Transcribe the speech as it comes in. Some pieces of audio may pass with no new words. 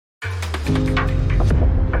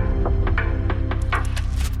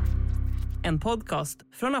podcast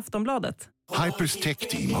från Aftonbladet. Hypers Tech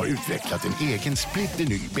Team har utvecklat en egen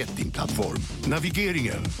splitterny bettingplattform.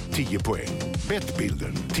 Navigeringen 10 poäng,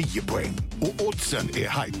 bettbilden 10 poäng och oddsen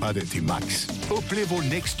är hypade till max. Upplev vår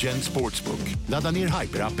Next Gen Sportsbook. Ladda ner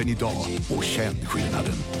Hyper-appen idag och känn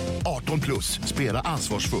skillnaden. 18+, spela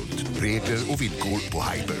ansvarsfullt. Regler och villkor på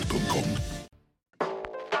hyper.com.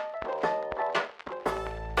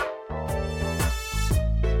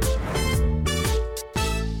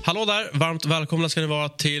 Hallå där, varmt välkomna ska ni vara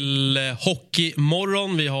till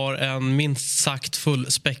Hockeymorgon. Vi har en minst sagt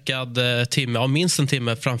fullspäckad timme, minst en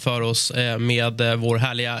timme framför oss med vår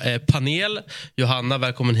härliga panel. Johanna,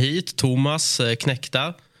 välkommen hit. Thomas,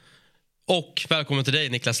 knäckta. Och välkommen till dig,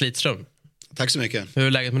 Nicklas Lidström. Tack så mycket. Hur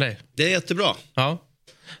är läget med dig? Det är jättebra. Ja.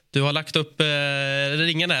 Du har lagt upp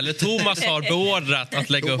ringarna, eller Thomas har beordrat att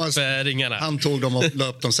lägga Thomas, upp ringarna. Han tog dem och la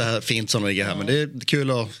upp dem så här fint som de ligger här. Men det är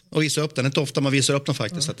kul att visa upp dem. Det är inte ofta man visar upp dem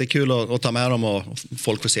faktiskt. Så det är kul att ta med dem och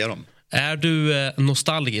folk får se dem. Är du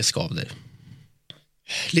nostalgisk av dig?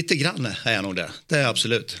 Lite grann är jag nog det. Det är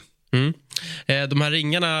absolut. Mm. De här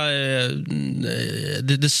ringarna,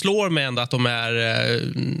 det slår mig ändå att de är,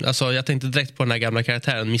 alltså jag tänkte direkt på den här gamla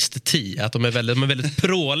karaktären Mr. T, att de är väldigt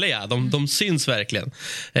pråliga, de syns verkligen.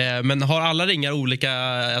 Men har alla ringar olika,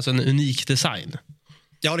 alltså en unik design?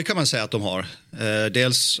 Ja, det kan man säga att de har.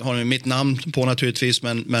 Dels har de mitt namn på naturligtvis,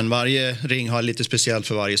 men varje ring har lite speciellt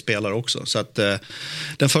för varje spelare också. Så att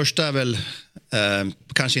den första är väl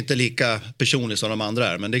kanske inte lika personlig som de andra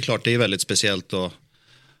är, men det är klart det är väldigt speciellt att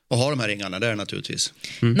ha de här ringarna där naturligtvis.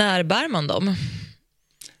 När bär man dem?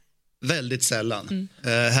 Väldigt sällan.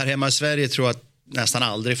 Här hemma i Sverige tror jag att nästan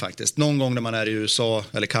aldrig faktiskt. Någon gång när man är i USA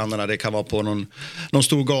eller Kanada, det kan vara på någon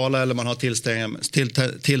stor gala eller man har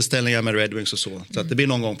tillställningar med Red Wings och så. Så att det blir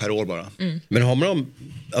någon gång per år bara. Men har man dem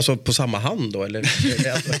alltså på samma hand då? Eller?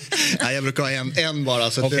 Nej, jag brukar ha en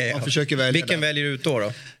bara. Så okay, man försöker välja. Vilken väljer du ut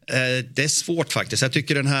då? Det är svårt faktiskt. Jag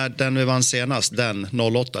tycker den vi vann senast, den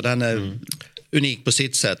 08, den är unik på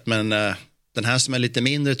sitt sätt. Men den här som är lite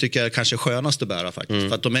mindre tycker jag är kanske skönast att bära faktiskt.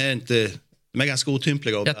 För att de är ganska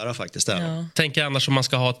otympliga att bära faktiskt. Ja. Tänker annars om man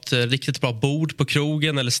ska ha ett riktigt bra bord på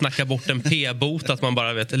krogen eller snacka bort en p-bot, att man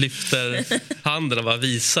bara lyfter handen och bara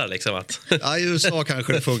visar liksom att... Ja, i USA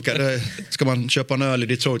kanske det funkar. Ska man köpa en öl i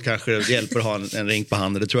Detroit kanske det hjälper att ha en ring på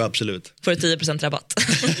handen. Det tror jag absolut. Får 10% rabatt.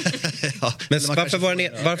 Ja, men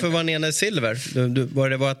varför var den ena silver? Var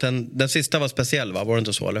det att den sista var speciell, va? Var det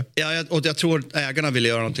inte så eller? Ja, och jag tror ägarna ville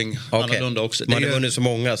göra någonting annorlunda också. Man har vunnit så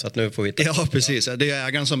många så att nu får vi hitta. Ja, precis. Det är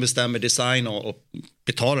ägaren som bestämmer design och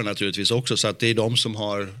betalar naturligtvis också, så att det är de som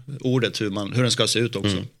har ordet hur den ska se ut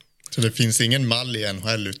också. Så det finns ingen mall i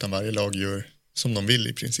NHL utan varje lag gör som de vill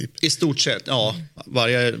i princip? I stort sett, ja.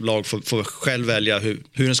 Varje lag får själv välja hur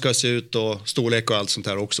den ska se ut och storlek och allt sånt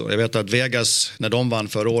här också. Jag vet att Vegas, när de vann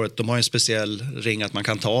förra året, de har en speciell ring att man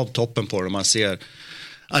kan ta av toppen på den och man ser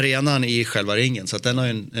arenan i själva ringen, så att den har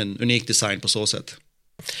en unik design på så sätt.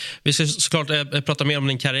 Vi ska såklart prata mer om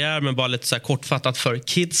din karriär, men bara lite så här kortfattat för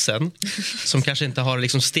kidsen som kanske inte har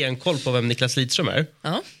liksom stenkoll på vem Nicklas Lidström är.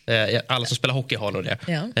 Alla som spelar hockey har nog det.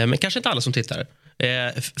 Men kanske inte alla som tittar.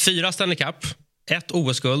 4 Stanley Cup, 1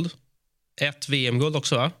 OS-guld, 1 VM-guld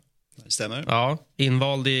också, va? Det stämmer. Ja,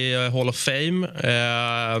 invald i Hall of Fame.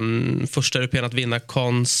 Första europeen att vinna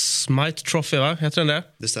Conn Smythe Trophy, va? Heter den det?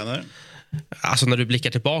 Det stämmer. Alltså när du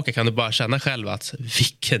blickar tillbaka kan du bara känna själv att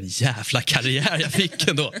vilken jävla karriär jag fick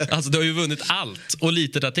ändå. Alltså du har ju vunnit allt och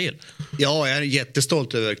lite där till. Ja, jag är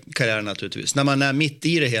jättestolt över karriären naturligtvis. När man är mitt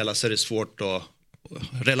i det hela så är det svårt att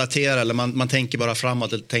relatera, eller man tänker bara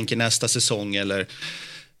framåt eller tänker nästa säsong eller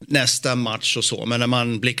nästa match och så. Men när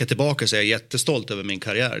man blickar tillbaka så är jag jättestolt över min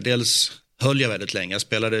karriär. Dels höll jag väldigt länge. Jag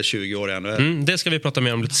spelade 20 år i NHL. Det ska vi prata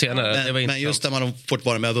mer om lite senare. Men just när man har fått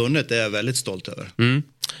vara med och vunnit, det är jag väldigt stolt över.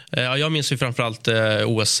 Ja, jag minns ju framförallt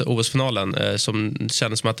OS-finalen som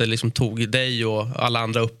kändes som att det liksom tog dig och alla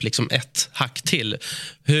andra upp liksom ett hack till.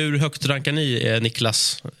 Hur högt rankar ni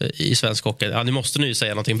Nicklas i svensk hockey? Ja, ni måste nu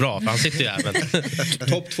säga någonting bra, för han sitter ju här. Men...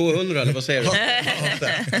 Topp 200, eller vad säger du?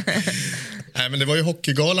 Nej, men det var ju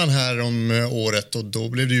hockeygalan här om året och då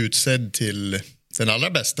blev det utsedd till den allra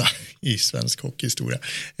bästa i svensk hockeyhistoria.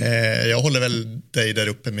 Jag håller väl dig där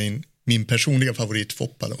uppe med min personliga favorit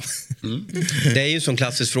Foppa då. Det är ju en sån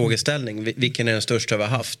klassisk frågeställning. Vilken är den största vi har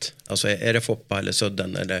haft? Alltså är det Foppa eller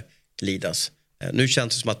Sudden eller Lidas? Nu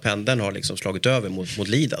känns det som att pendeln har liksom slagit över mot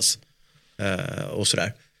Lidas. Och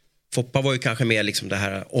sådär. Foppa var ju kanske mer liksom det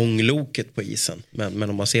här ångloket på isen. Men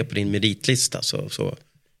om man ser på din meritlista så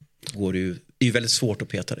går det ju Det är ju väldigt svårt att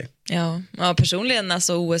peta det. Ja, personligen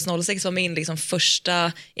alltså OS 06 var min liksom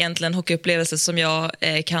första egentligen hockeyupplevelse som jag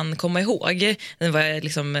kan komma ihåg. Den var jag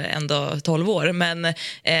liksom ändå 12 år, men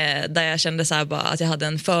där jag kände så här bara att jag hade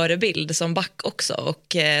en förebild som back också.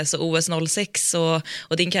 Och så OS 06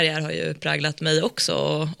 och din karriär har ju präglat mig också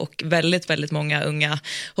och väldigt, väldigt många unga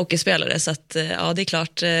hockeyspelare. Så att ja, det är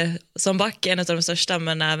klart, som back är en av de största,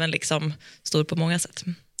 men även liksom stor på många sätt.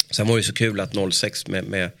 Sen var det ju så kul att 06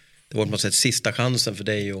 med det var på något sätt sista chansen för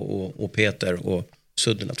dig och Peter och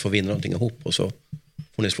Sudden att få vinna någonting ihop, och så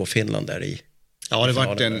får ni slå Finland där i. Ja, det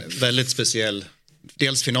var en väldigt speciell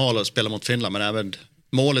dels final att spela mot Finland, men även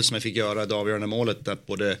målet som jag fick göra, det avgörande målet där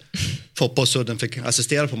både Foppa och Sudden fick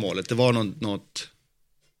assistera på målet. Det var något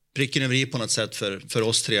pricken över i på något sätt för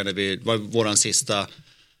oss tre när vi var våran sista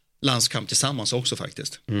landskamp tillsammans också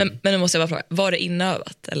faktiskt. Men nu måste jag bara fråga, var det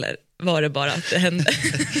inövat eller var det bara att det hände?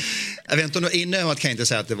 Jag vet inte om det var inövat, kan jag inte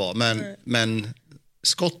säga att det var, men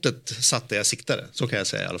skottet satte jag siktade, så kan jag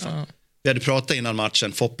säga i alla fall. Vi hade pratat innan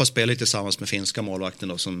matchen, Foppa spelade tillsammans med finska målvakten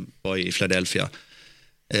då, som var i Philadelphia,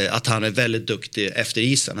 att han är väldigt duktig efter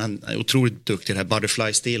isen. Han är otroligt duktig i den här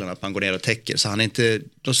butterfly-stilen, att man går ner och täcker, så han inte,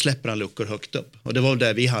 då släpper han luckor högt upp. Och det var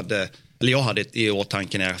det vi hade, eller jag hade i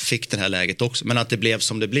åtanke när jag fick det här läget också, men att det blev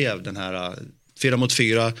som det blev, den här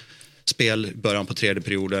 4-mot-4 spel i början på tredje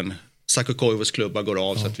perioden. Sakokoivos klubba går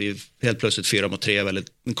av så att vi helt plötsligt 4-mot-3, väldigt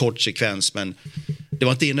en kort sekvens, men det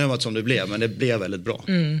var inte inövat som det blev, men det blev väldigt bra.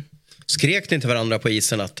 Skrek ni inte varandra på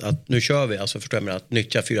isen att nu kör vi, alltså förstår jag, att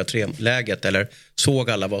nyttja 4-3-läget, eller såg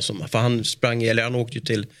alla vad som, för han sprang, eller han åkte ju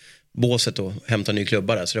till båset och hämtade ny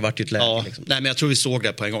klubba där, så det vart ju ett läge. Ja, liksom. nej, men jag tror vi såg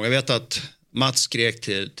det på en gång. Jag vet att Mats skrek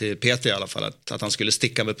till Peter i alla fall att han skulle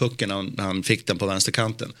sticka med pucken när han fick den på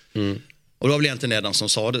vänsterkanten. Och då var väl egentligen redan som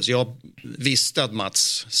sa det. Så jag visste att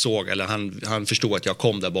Mats såg, eller han förstod att jag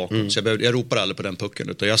kom där bakom. Så jag ropade aldrig på den pucken.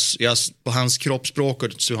 Utan jag på hans kroppsspråk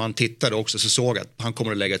och så han tittade också, så såg att han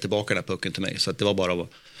kommer att lägga tillbaka den här pucken till mig. Så att det var bara att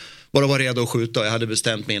vara redo att skjuta. Jag hade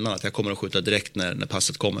bestämt mig innan att jag kommer att skjuta direkt när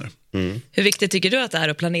passet kommer. Hur viktigt tycker du att det är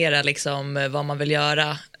att planera liksom, vad man vill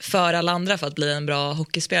göra för alla andra för att bli en bra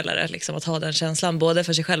hockeyspelare? Liksom, att ha den känslan både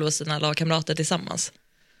för sig själv och sina lagkamrater tillsammans.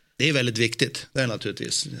 Det är väldigt viktigt, det är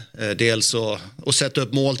naturligtvis. Dels att sätta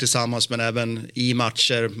upp mål tillsammans, men även i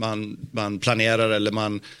matcher man planerar, eller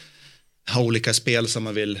man har olika spel som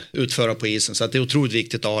man vill utföra på isen. Så att det är otroligt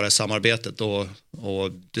viktigt att ha det här samarbetet,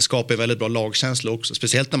 och det skapar väldigt bra lagkänsla också.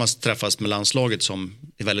 Speciellt när man träffas med landslaget som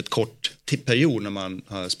i väldigt kort period när man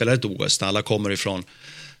spelar ett OS. När alla kommer ifrån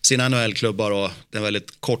sina NHL-klubbar och det är en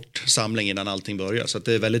väldigt kort samling innan allting börjar. Så att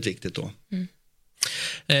det är väldigt viktigt då.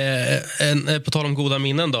 På tal om goda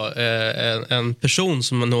minnen då, en person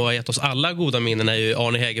som nog har gett oss alla goda minnen är ju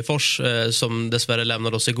Arne Hegerfors, som dessvärre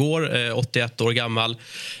lämnade oss igår, 81 år gammal,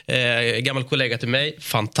 gammal kollega till mig,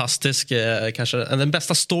 fantastisk, kanske den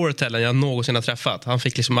bästa storytellern jag någonsin har träffat. Han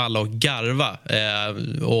fick liksom alla att garva,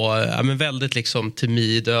 och men väldigt liksom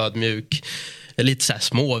timid, ödmjuk, lite så här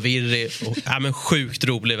småvirrig och men sjukt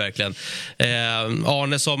rolig verkligen.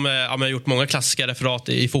 Arne som har gjort många klassiska referat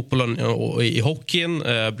i fotbollen och i hockeyn,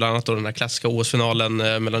 bland annat då den här klassiska OS-finalen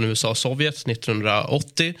mellan USA och Sovjet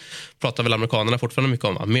 1980. Pratar väl amerikanerna fortfarande mycket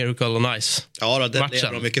om Miracle on Ice. Ja, det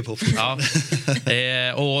är mycket på. Ja.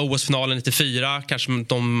 Och OS-finalen 94 kanske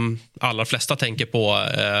de allra flesta tänker på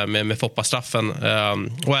med Foppa-straffen,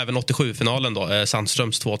 och även 87-finalen då,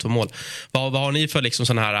 Sandströms 2-2 mål. Vad har ni för liksom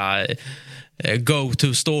sån här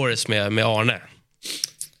go-to stories med Arne?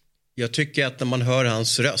 Jag tycker att när man hör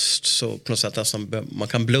hans röst så på något sätt nästan, man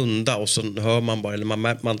kan blunda och så hör man bara, eller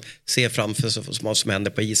man ser framför sig vad som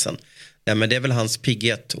händer på isen. Ja, men det är väl hans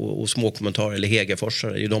pigghet och små kommentarer, eller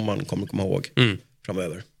Hegerforsare, det är ju de man kommer komma ihåg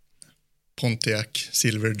framöver. Pontiac,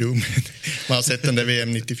 Silver Doom. Man har sett den där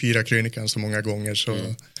VM 94-krönikan så många gånger så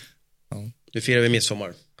ja. Nu firar vi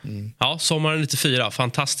midsommar. Ja, sommaren 94,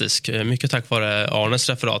 fantastisk. Mycket tack vare Arnes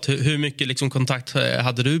referat. Hur mycket liksom kontakt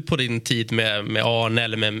hade du på din tid med Arne,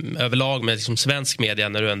 eller med överlag med liksom svensk media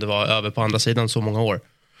när du ändå var över på andra sidan så många år?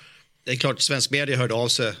 Det är klart, svensk media hörde av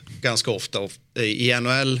sig ganska ofta. I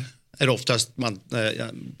NHL är det oftast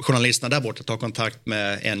journalisterna där borta tar kontakt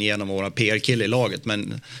med en genom våra PR-kille i laget,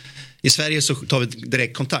 men i Sverige så tar vi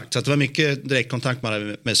direkt kontakt. Så att det var mycket direktkontakt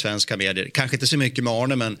med svenska medier. Kanske inte så mycket med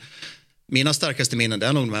Arne, men mina starkaste minnen, det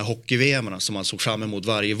är nog de här hockey-VM:arna som man såg fram emot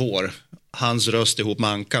varje vår. Hans röst ihop med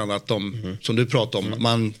Ankan, att de, som du pratade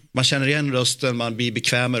om, man känner igen rösten, man blir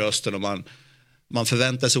bekväm med rösten och man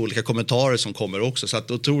förväntar sig olika kommentarer som kommer också. Så att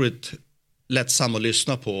det är otroligt lättsam att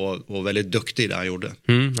lyssna på och väldigt duktig det han gjorde.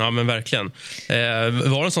 Ja, men verkligen.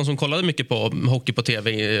 Var det en sån som kollade mycket på hockey på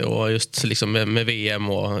tv och just liksom med VM,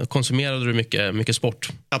 och konsumerade du mycket sport?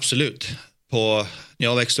 Absolut. när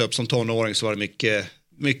jag växte upp som tonåring så var det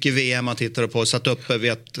mycket VM man tittade på. Satt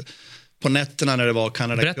uppe på nätterna när det var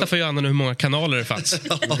Kanada. Berätta för Johanna nu hur många kanaler det fanns.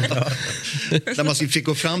 När man fick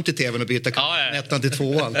gå fram till tvn och byta ettan till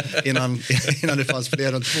tvåan innan det fanns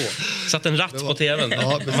fler än 2. Satt en ratt på tvn.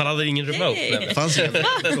 Ja, man hade ingen remote. Det fanns ingen.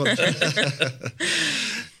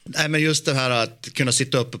 Nej, men just det här att kunna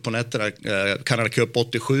sitta uppe på nätterna. Kanada Cup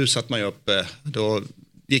 87 satt man ju uppe. Då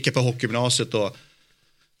gick jag på hockeygymnasiet och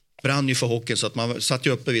brann ju för hockeyn, så att man satt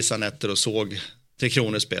ju uppe vissa nätter och såg Tre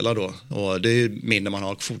Kronor spela då. Och det är ju minne man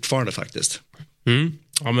har fortfarande faktiskt.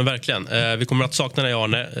 Ja, men verkligen. Vi kommer att sakna dig,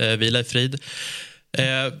 Arne. Vila i frid.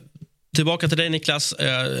 Tillbaka till dig, Nicklas.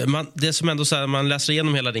 Det som ändå så här, man läser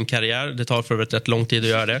igenom hela din karriär, det tar för rätt lång tid att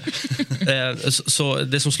göra det. Så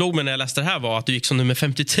det som slog mig när jag läste det här var att du gick som nummer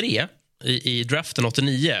 53 i draften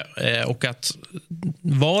 89. Och att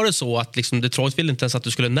var det så att liksom, Detroit ville inte ens att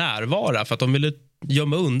du skulle närvara för att de ville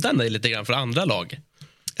gömma undan dig lite grann för andra lag?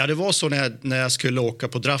 Ja, det var så när jag skulle åka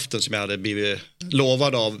på draften som jag hade blivit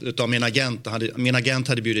lovad av min agent. Min agent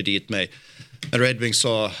hade bjudit dit mig. Men Red Wings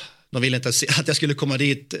sa, de ville inte att jag skulle komma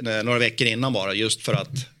dit några veckor innan bara, just för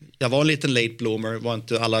att jag var en liten late bloomer. Var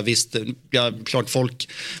inte alla visste. Klart folk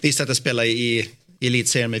visste att jag spelade i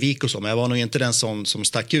elitserien med Vik och så, men jag var nog inte den som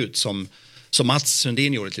stack ut som Mats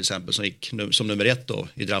Sundin gjorde till exempel, som gick som nummer 1 då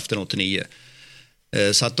i draften 89.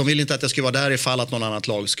 Så att de ville inte att jag skulle vara där ifall att någon annat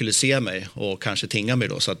lag skulle se mig och kanske tinga mig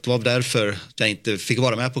då. Så att det var därför jag inte fick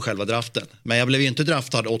vara med på själva draften. Men jag blev ju inte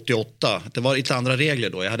draftad 88. Det var lite andra regler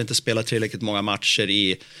då. Jag hade inte spelat tillräckligt många matcher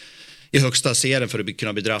i högsta serien för att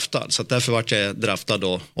kunna bli draftad. Så att därför var jag draftad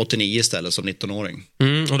då 89 istället som 19-åring.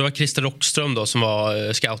 Och det var Christer Rockström då som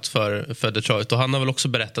var scout för Detroit. Och han har väl också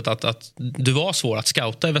berättat att du var svår att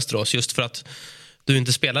scouta i Västerås just för att du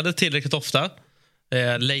inte spelade tillräckligt ofta.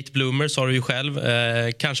 Late bloomer sa du ju själv.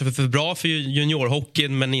 Kanske för bra för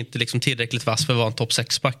juniorhockeyn, men inte liksom tillräckligt vass för att vara en topp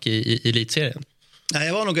 6-back i elitserien. Nej,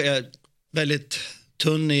 jag var nog väldigt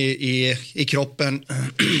tunn i kroppen.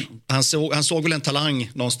 Han såg väl en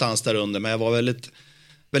talang någonstans där under, men jag var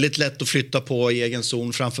väldigt lätt att flytta på i egen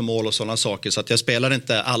zon framför mål och sådana saker. Så att jag spelade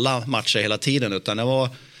inte alla matcher hela tiden, utan jag var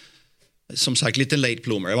som sagt lite late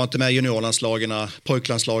bloomer. Jag var inte med i juniorlandslagen,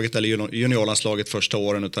 pojklandslaget eller juniorlandslaget första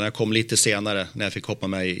åren, utan jag kom lite senare när jag fick hoppa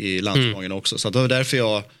med i landslagen också. Så det var därför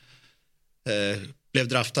jag blev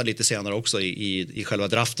draftad lite senare också i själva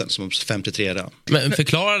draften som 53. Men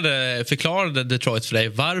förklarade Detroit för dig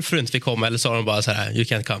varför du inte fick komma, eller sa de bara så här, you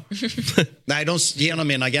can't come? Nej, genom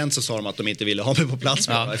min agent så sa de att de inte ville ha mig på plats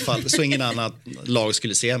med i alla fall, så ingen annan lag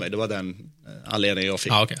skulle se mig. Det var den anledningen jag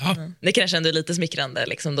fick. Okay. Det kanske ändå är lite smickrande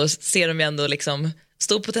liksom. Då ser de ju ändå liksom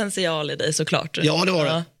stor potential i dig, såklart. Ja, det var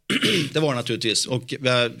det. Det var det naturligtvis. Och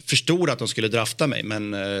jag förstod att de skulle drafta mig,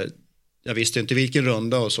 men jag visste inte vilken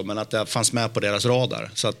runda och så, men att jag fanns med på deras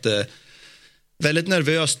radar. Så att väldigt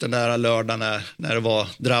nervöst den där lördagen när det var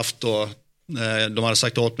draft, och de hade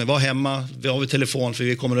sagt åt mig, var hemma, vi har telefon för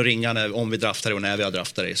vi kommer att ringa om vi draftar och när vi har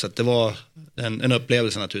draftat dig. Så att det var en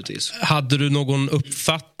upplevelse naturligtvis. Hade du någon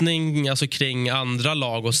uppfattning alltså, kring andra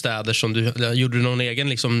lag och städer som gjorde du någon egen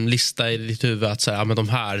liksom, lista i ditt huvud att säga, men de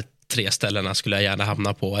här 3 ställena skulle jag gärna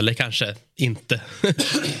hamna på, eller kanske inte?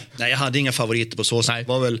 Nej, jag hade inga favoriter på så sätt. Det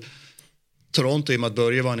var väl Toronto, i och med att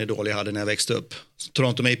Börje var en idol jag hade när jag växte upp.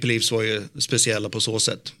 Toronto Maple Leafs var ju speciella på så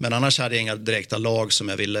sätt. Men annars hade jag inga direkta lag som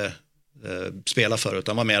jag ville spela för,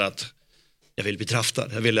 utan var mer att jag ville bli draftad.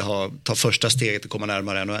 Jag ville ta första steget och komma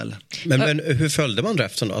närmare NHL. Men hur följde man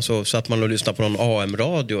draften då? Alltså, så att man lyssnade på någon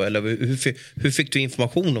AM-radio? Eller hur fick du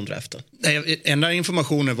information om draften? Nej, enda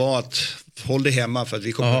informationen var att håll dig hemma för att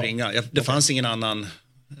vi kommer att ringa. Det fanns ingen annan...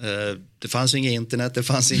 Det fanns inget internet, det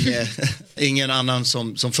fanns ingen annan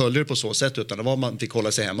som följde det på så sätt, utan det var man fick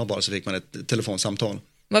hålla sig hemma bara, så fick man ett telefonsamtal.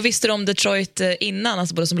 Vad visste du om Detroit innan,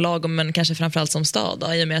 alltså både som lag men kanske framförallt som stad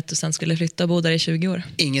då, i och med att du sen skulle flytta och bo där i 20 år?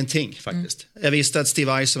 Ingenting faktiskt. Jag visste att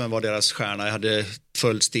Steve Eisenman var deras stjärna. Jag hade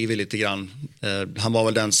följt Stevie lite grann. Han var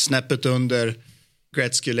väl den snäppet under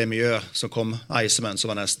Gretzky, Lemieux, som kom Eisenman som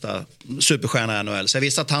var nästa superstjärna i NHL. Så jag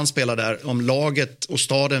visste att han spelade där. Om laget och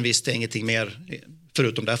staden visste jag ingenting mer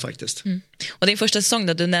förutom det faktiskt. Och din första säsong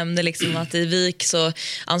då, du nämnde liksom att i Vik så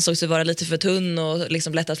ansågs du vara lite för tunn och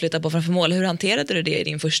liksom lätt att flytta på framför mål. Hur hanterade du det i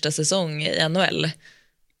din första säsong i NHL?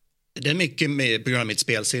 Det är mycket på grund av mitt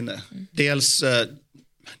spelsinne. Dels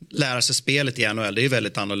lära sig spelet i NHL, det är ju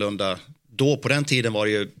väldigt annorlunda. Då på den tiden var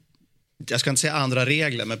det ju, jag ska inte säga andra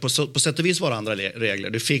regler, men på sätt och vis var det andra regler.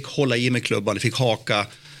 Du fick hålla i med klubban, du fick haka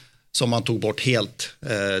som man tog bort helt.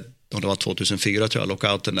 Det var 2004 tror jag,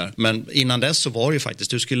 lockouten där. Men innan dess så var det ju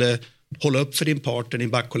faktiskt, du skulle hålla upp för din partner, din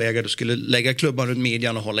backkollega, du skulle lägga klubban runt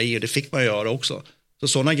midjan och hålla i, och det fick man göra också. Så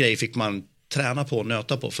sådana grejer fick man träna på och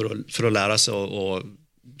nöta på för att lära sig och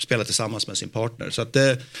spela tillsammans med sin partner. Så att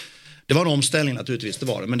det var en omställning naturligtvis, det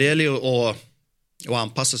var det. Men det gäller ju att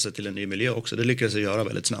anpassa sig till en ny miljö också. Det lyckades jag göra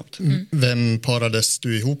väldigt snabbt. Vem parades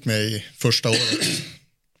du ihop med i första året?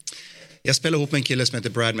 Jag spelade ihop med en kille som heter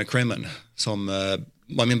Brad McCrimmon som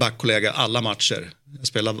var min backkollega alla matcher. Jag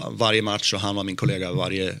spelade varje match och han var min kollega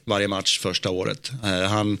varje match första året.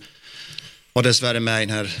 Han var dessvärre med i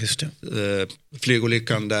den här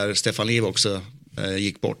flygolyckan där Stefan Liv också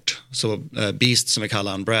gick bort. Så Beast, som vi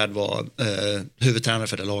kallar han, Brad, var huvudtränare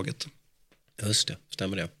för det laget. Just det,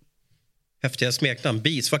 stämmer det. Häftiga smeknamn.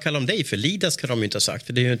 Beast, vad kallar de dig för? Lidas kan de ju inte ha sagt,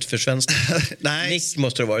 för det är ju inte för svenskt. Nej. Nick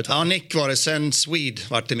måste det ha varit. Ja, Nick var det. Sen Swede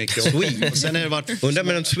vart det mycket. Swede. Och sen har det varit... Undrar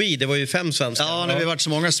med en Swede, det var ju 5 svenskar. Ja, när vi varit så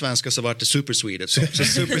många svenskar så var det Super Swede. Så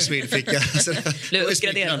Super Swede fick jag. Det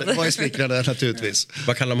var ju smickrande naturligtvis.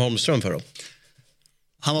 Vad kallar de Holmström för då?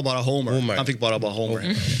 Han var bara Homer. Han fick bara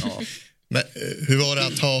Homer. Ja. Men hur var det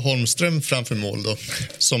att ha Holmström framför mål då,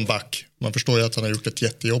 som back? Man förstår ju att han har gjort ett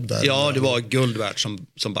jättejobb där. Ja, det var guld värt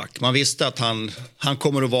som back. Man visste att han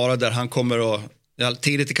kommer att vara där. Han kommer att,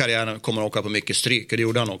 tidigt i karriären kommer att åka på mycket stryk. Och det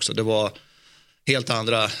gjorde han också. Det var helt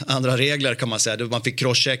andra regler kan man säga. Man fick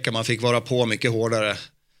crosschecka, man fick vara på mycket hårdare.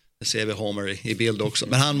 Det ser vi Homer i bild också.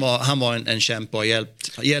 Men han var en kämpe och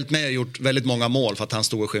hjälpt mig och gjort väldigt många mål för att han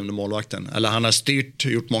stod och skymde målvakten. Eller han har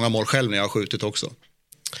gjort många mål själv när jag har skjutit också.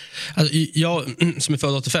 Alltså, jag som är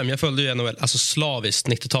född 85, jag följde ju NHL alltså slaviskt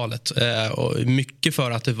 90-talet och mycket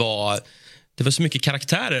för att det var så mycket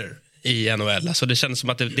karaktärer i NHL. Alltså det kändes som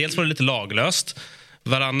att dels var det lite laglöst.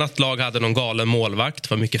 Varannat lag hade någon galen målvakt. Det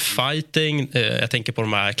var mycket fighting. Jag tänker på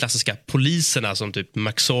de här klassiska poliserna som typ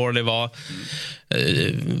McSorley var.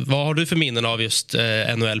 Vad har du för minnen av just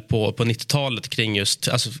NHL på 90-talet kring just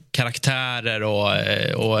alltså, karaktärer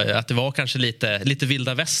och att det var kanske lite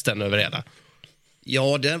vilda västern över hela?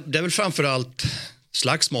 Ja, det är väl framförallt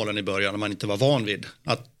slagsmålen i början när man inte var van vid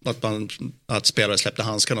att spelare släppte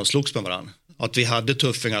handskarna och slogs med varandra. Att vi hade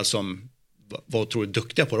tuffingar som var otroligt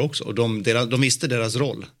duktiga på det också. Och de visste deras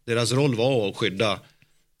roll. Deras roll var att skydda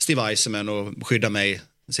Steve Eisenman och skydda mig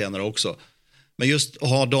senare också. Men just att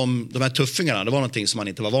ha de här tuffingarna, det var någonting som man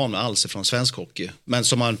inte var van med alls från svensk hockey. Men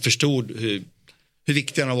som man förstod hur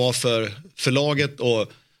viktiga de var för laget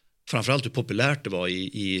och framförallt hur populärt det var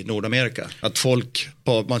i Nordamerika. Att folk,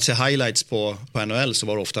 man ser highlights på NHL så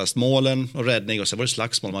var det oftast målen och räddning och så var det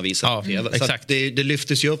slagsmål man visade på TV. Exakt. Så det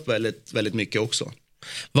lyftes ju upp väldigt, väldigt mycket också.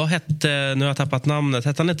 Vad hette, nu har jag tappat namnet,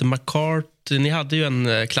 hette han inte McCarthy? Ni hade ju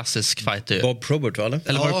en klassisk fighter. Bob Probert, va?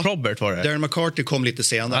 Eller var det Probert var det? Darren McCarthy kom lite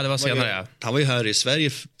senare. Ja, det var senare, Han var ju här i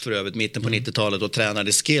Sverige för övrigt mitten på 90-talet och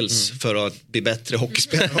tränade skills för att bli bättre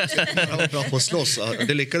hockeyspelare. Han var bra på att slåss.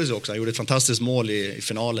 Det lyckades ju också. Han gjorde ett fantastiskt mål i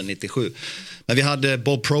finalen 97. Men vi hade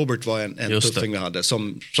Bob Probert var en tuffing vi hade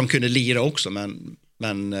som kunde lira också men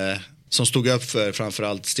som stod upp för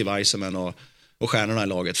framförallt Steve Eisenman och stjärnorna i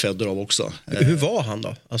laget, Fedorov också. Hur var han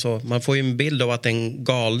då? Alltså, man får ju en bild av att det är en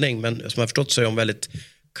galning, men som jag har förstått så är de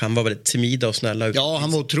kan vara väldigt timida och snälla. Ja,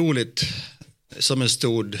 han var otroligt som en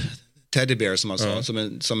stor teddybear som man sa,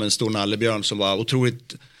 som en stor nallebjörn som var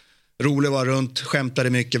otroligt rolig, var runt, skämtade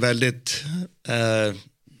mycket, väldigt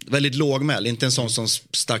lågmäld, inte en sån som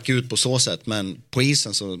stack ut på så sätt, men på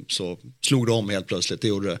isen så slog det om helt plötsligt, det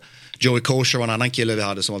gjorde det. Joey Kosher var en annan kille vi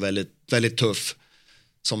hade som var väldigt, väldigt tuff.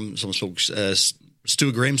 Som slog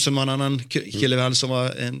Stu Grimson var en annan kille vi hade som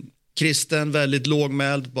var en kristen, väldigt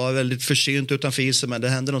lågmäld, bara väldigt försynt utanför isen, men det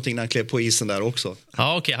hände någonting när han klev på isen där också.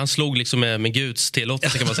 Ja, okej, han slog liksom med Guds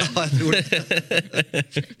tillåtelse kan man säga. Ja, jag tror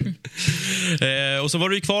det. Och så var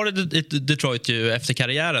du kvar i Detroit ju efter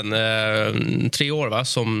karriären, 3 år va,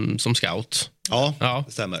 som scout. Ja,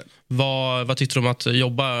 det stämmer. Vad tyckte du om att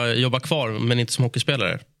jobba kvar men inte som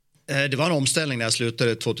hockeyspelare? Det var en omställning när jag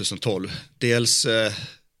slutade 2012. Dels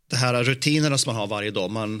det här rutinerna som man har varje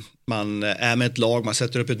dag. Man är med ett lag, man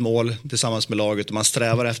sätter upp ett mål tillsammans med laget och man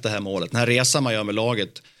strävar efter det här målet. Den här resan man gör med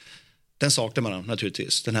laget, den saknar man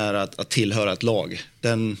naturligtvis. Den här att tillhöra ett lag.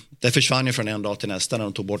 Det försvann ju från en dag till nästa när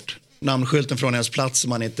de tog bort namnskylten från ens plats så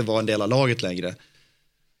man inte var en del av laget längre.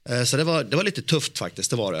 Så det var lite tufft faktiskt,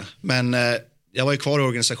 det var det. Men jag var ju kvar i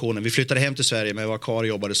organisationen. Vi flyttade hem till Sverige men jag var kvar och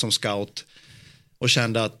jobbade som scout. Och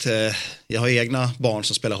kände att jag har egna barn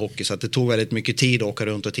som spelar hockey så att det tog väldigt mycket tid att åka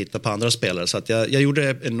runt och titta på andra spelare. Så att jag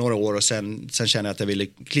gjorde det några år och sen kände jag att jag ville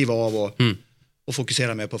kliva av och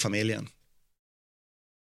fokusera mer på familjen.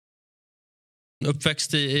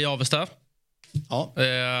 Uppväxt i Avesta. Ja.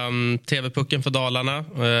 TV-pucken för Dalarna.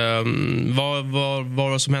 Vad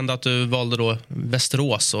var det som hände att du valde då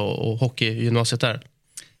Västerås och hockeygymnasiet där?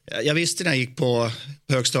 Jag visste när jag gick på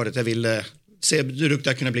högstadiet jag ville se hur duktig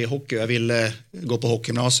jag kunde bli i hockey. Jag ville gå på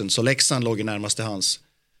hockeygymnasium, så Leksand låg närmast till hans.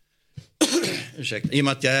 Ursäkta. I och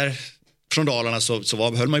med att jag är från Dalarna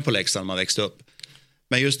så höll man ju på Leksand när man växte upp.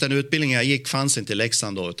 Men just den utbildningen jag gick fanns inte i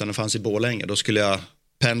Leksand då, utan den fanns i Borlänge. Då skulle jag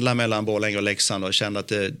pendla mellan Borlänge och Leksand och kände att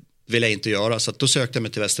det ville jag inte göra. Så att då sökte jag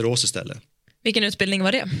mig till Västerås istället. Vilken utbildning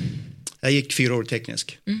var det? Jag gick 4 år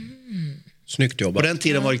teknisk. Snyggt jobbat. På den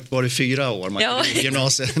tiden var det 4 år. Man Ja.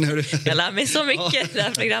 gymnasiet. Jag lär mig så mycket i det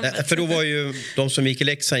här programmet. För då var ju de som gick i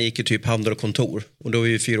Leksand gick ju typ handel och kontor. Och då var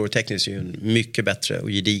ju 4 år tekniskt ju en mycket bättre och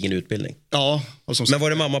gedigen utbildning. Ja. Men var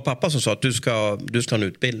det mamma och pappa som sa att du ska ha en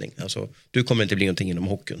utbildning? Alltså, du kommer inte bli någonting inom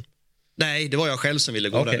hockeyn. Nej, det var jag själv som ville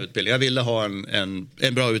gå den utbildningen. Jag ville ha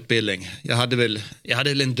en bra utbildning. Jag hade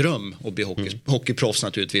väl en dröm att bli hockeyproffs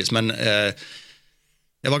naturligtvis. Men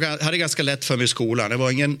jag hade ganska lätt för mig i skolan. Det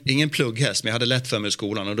var ingen plugghäst, men jag hade lätt för mig i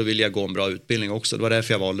skolan. Och då ville jag gå en bra utbildning också. Det var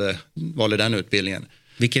därför jag valde den utbildningen.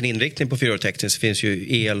 Vilken inriktning på 4 år tekniskt? Det finns ju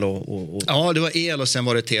el och... Ja, det var el och sen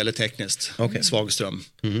var det teletekniskt. Svagström.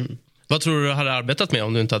 Vad tror du hade arbetat med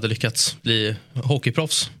om du inte hade lyckats bli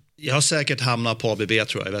hockeyproffs? Jag har säkert hamnat på ABB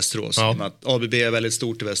tror jag i Västerås. Ja. Att ABB är väldigt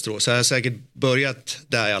stort i Västerås. Så jag har säkert börjat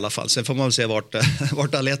där i alla fall. Sen får man väl se vart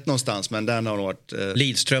det har lett någonstans. Men den har varit...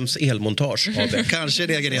 Lidströms elmontage. Kanske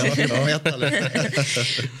det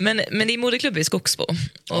Men din moderklubb är Skogsbo.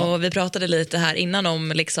 Och vi pratade lite här innan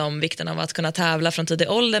om liksom vikten av att kunna tävla från tidig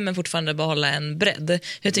ålder men fortfarande behålla en bredd.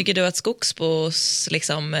 Hur tycker du att Skogsbos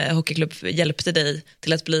hockeyklubb hjälpte dig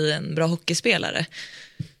till att bli en bra hockeyspelare?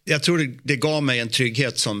 Jag tror det gav mig en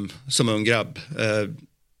trygghet som ung grabb.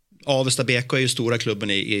 Avesta BK är ju stora klubben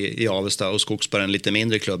i Avesta och Skogsbo är en lite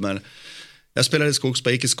mindre klubb. Men jag spelade i Skogsbo,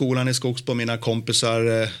 gick i skolan i Skogsbo. Mina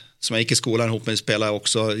kompisar som jag gick i skolan ihop med spelade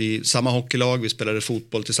också i samma hockeylag. Vi spelade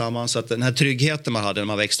fotboll tillsammans. Så att den här tryggheten man hade när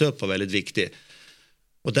man växte upp var väldigt viktig.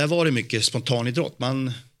 Och där var det mycket spontanidrott.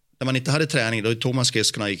 När man inte hade träning, då tog man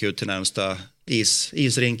skridskorna och gick ut till närmsta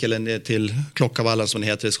isrink eller till Klockavallen som det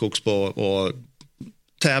heter i Skogsbo och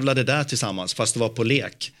tävlade där tillsammans, fast det var på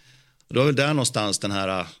lek. Och då var väl där någonstans den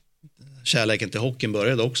här kärleken till hockeyn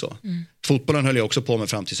började också. Fotbollen höll jag också på med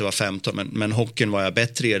fram tills jag var 15, men hockeyn var jag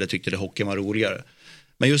bättre i. Jag tyckte hockeyn var roligare.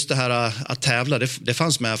 Men just det här att tävla, det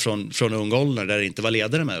fanns med från ung ålder där det inte var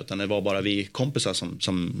ledare med, utan det var bara vi kompisar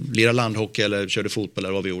som lirade landhockey eller körde fotboll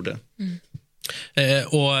eller vad vi gjorde.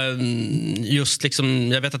 Och just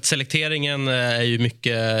liksom, jag vet att selekteringen är ju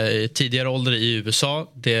mycket tidigare ålder i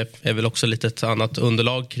USA. Det är väl också lite ett annat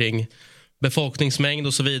underlag kring befolkningsmängd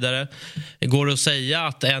och så vidare. Går det att säga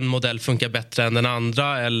att en modell funkar bättre än den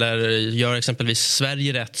andra, eller gör exempelvis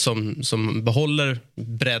Sverige rätt som behåller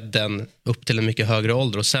bredden upp till en mycket högre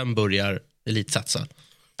ålder och sen börjar elitsatsa?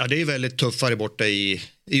 Ja, det är väldigt tuffare borta i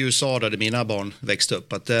USA där mina barn växte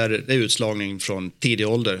upp. Att det är utslagning från tidig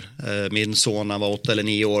ålder. Min son, han var 8 eller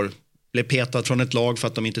 9 år, blev petad från ett lag för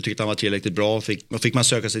att de inte tyckte han var tillräckligt bra. Fick man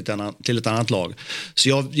söka sig till ett annat lag.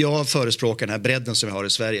 Så jag förespråkar den här bredden som vi har i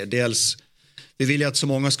Sverige. Dels, vi vill ju att så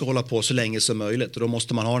många ska hålla på så länge som möjligt och då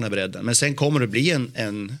måste man ha den här bredden. Men sen kommer det bli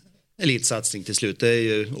en elitsatsning till slut. Det är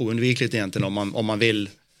ju oundvikligt egentligen om man vill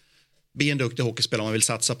bli en duktig hockeyspelare, om man vill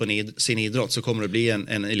satsa på sin idrott, så kommer det bli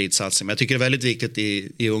en elitsatsning. Men jag tycker det är väldigt viktigt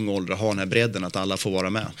i ung ålder att ha den här bredden, att alla får vara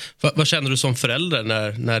med. Vad känner du som förälder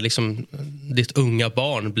när liksom ditt unga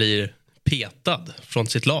barn blir petad från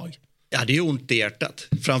sitt lag? Ja, det är ont i hjärtat.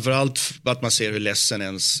 Framförallt att man ser hur ledsen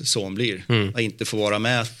ens son blir. Att inte få vara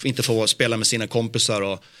med, inte få spela med sina kompisar.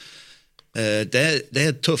 Och, det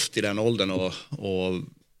är tufft i den åldern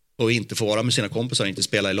och inte få vara med sina kompisar och inte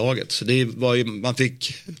spela i laget. Så det var ju,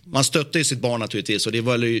 man stötte ju sitt barn naturligtvis, och det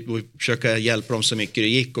var ju att försöka hjälpa dem så mycket det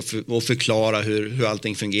gick och förklara hur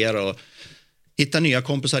allting fungerar och hitta nya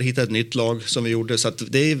kompisar, hitta ett nytt lag som vi gjorde. Så att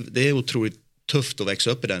det är otroligt tufft att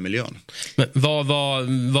växa upp i den miljön. Men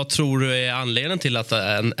vad tror du är anledningen till att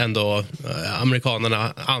ändå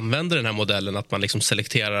amerikanerna använder den här modellen, att man liksom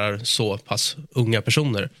selekterar så pass unga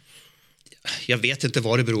personer? Jag vet inte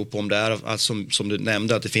vad det beror på, om det är alltså, som du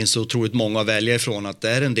nämnde, att det finns så otroligt många att välja ifrån, att det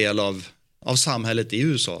är en del av samhället i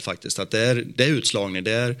USA faktiskt, att det är utslagning,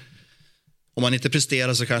 det är, om man inte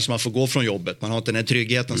presterar så kanske man får gå från jobbet, man har inte den här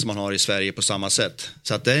tryggheten som man har i Sverige på samma sätt,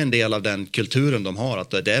 så att det är en del av den kulturen de har, att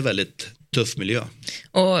det är väldigt tuff miljö.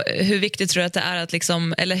 Och hur viktigt tror du att det är att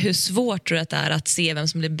liksom, eller hur svårt tror du att det är att se vem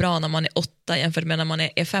som blir bra när man är 8 jämfört med när man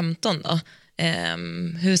är 15 då?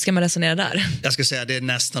 Hur ska man resonera där? Jag ska säga att det är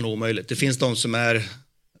nästan omöjligt. Det finns de som är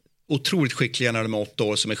otroligt skickliga när de är 8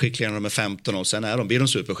 år, som är skickliga när de är 15 år, sen blir de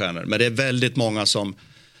superstjärnor. Men det är väldigt många som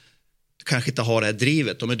kanske inte har det här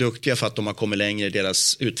drivet. De är duktiga för att de har kommit längre i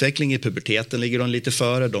deras utveckling. I puberteten ligger de lite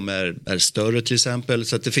före, de är större till exempel.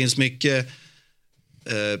 Så att det finns mycket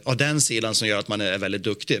av den sidan som gör att man är väldigt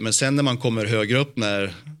duktig. Men sen när man kommer högre upp,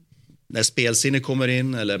 när spelsinne kommer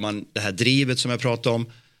in, eller det här drivet som jag pratade om,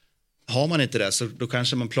 har man inte det så då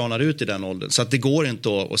kanske man planar ut i den åldern. Så att det går inte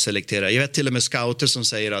att selektera. Jag vet till och med scouter som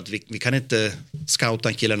säger att vi kan inte scouta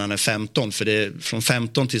en kille när han är 15, för det från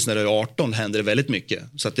 15 tills när det är 18 händer det väldigt mycket.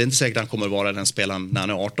 Så att det är inte säkert att han kommer vara den spelaren när han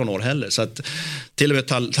är 18 år heller. Så att till och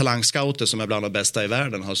med talangscouter som är bland de bästa i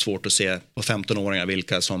världen har svårt att se på 15-åringar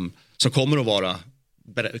vilka som kommer att vara,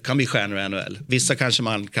 kan bli stjärnor i NHL. Vissa kanske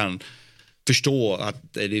man kan förstå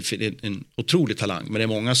att det är en otrolig talang, men det är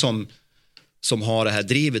många som har det här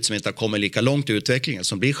drivet som inte har kommit lika långt i utvecklingen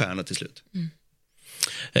som blir stjärna till slut.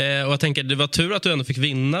 Och jag tänker, det var tur att du ändå fick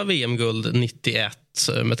vinna VM-guld 91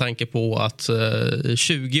 med tanke på att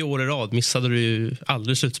 20 år i rad missade du ju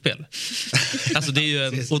aldrig slutspel. Alltså det är ju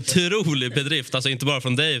en otrolig bedrift, alltså inte bara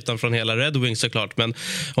från dig utan från hela Red Wings såklart. Men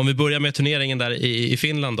om vi börjar med turneringen där i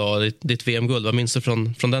Finland då, ditt VM-guld, vad minns du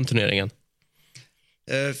från den turneringen?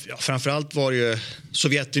 Framförallt var det ju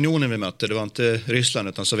Sovjetunionen vi mötte. Det var inte Ryssland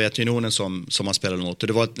utan Sovjetunionen som man spelade mot.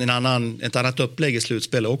 Det var ett annat upplägg i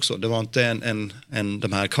slutspelet också. Det var inte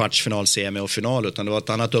de här kvartsfinal, semi och final, utan det var ett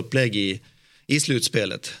annat upplägg i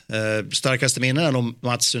slutspelet. Starkaste minnen om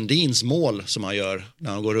Mats Sundins mål som han gör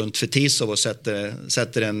när han går runt för Tisov och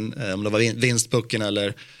sätter en, om det var vinstpucken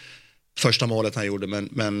eller första målet han gjorde,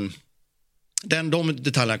 men de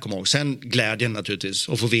detaljerna kommer ihåg. Sen glädjen naturligtvis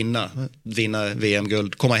att få vinna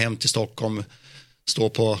VM-guld, komma hem till Stockholm, stå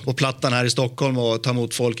på plattan här i Stockholm och ta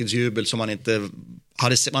emot folkets jubel som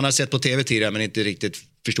man hade sett på tv tidigare men inte riktigt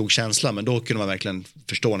förstod känslan, men då kunde man verkligen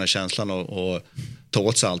förstå den här känslan och ta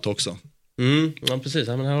åt sig allt också. Ja, precis.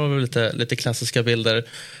 Ja, men här har vi lite klassiska bilder.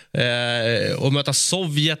 Och möta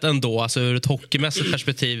Sovjet ändå, alltså ur ett hockeymässigt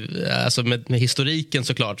perspektiv, alltså med historiken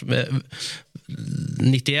såklart.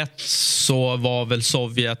 91 så var väl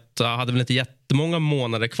Sovjet, hade väl inte jättemånga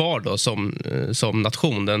månader kvar då som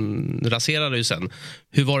nation. Den raserade ju sen.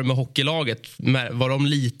 Hur var det med hockeylaget? Var de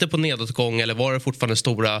lite på nedåtgång eller var det fortfarande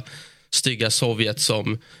stora stygga Sovjet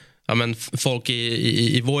som... Ja, men folk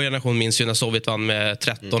i vår generation minns ju när Sovjet vann med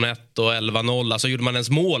 13-1 och 11-0. Alltså gjorde man ens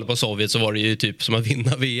mål på Sovjet så var det ju typ som att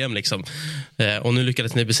vinna VM liksom. Och nu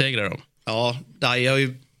lyckades ni besegra dem. Ja, jag har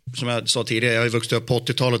ju, som jag sa tidigare, jag har ju vuxit upp på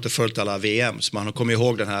 80-talet och följt alla VM. Så man har kommit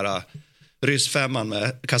ihåg den här ryssfemman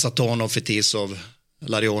med Kasatonov, Fetisov,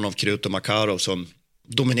 Larionov, Krut och Makarov som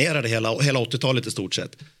dominerade hela 80-talet i stort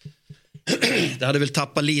sett. Det hade väl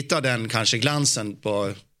tappat lite av den kanske glansen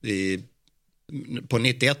på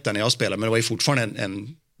 91 när jag spelade, men det var ju fortfarande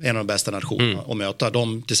en av de bästa nationerna att möta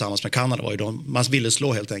dem tillsammans med Kanada var ju man ville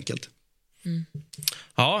slå helt enkelt.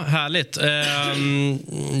 Ja, härligt.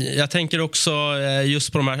 Jag tänker också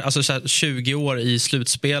just på de här, alltså så här 20 år i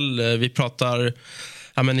slutspel. Vi pratar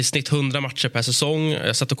i snitt 100 matcher per säsong.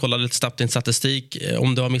 Jag satt och kollade lite snabbt i en statistik.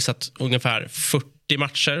 Om du har missat ungefär 40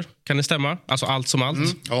 matcher, kan det stämma? Alltså allt som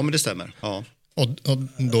allt? Ja, men det stämmer. Ja. Och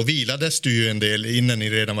då vilades du ju en del innan ni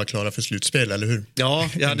redan var klara för slutspel, eller hur? Ja,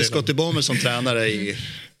 jag hade Scott i Bomber som tränare i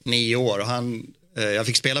 9 år. Och jag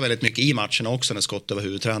fick spela väldigt mycket i matcherna också när Scott var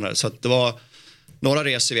huvudtränare. Så att det var några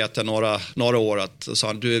resor, vet jag, några år att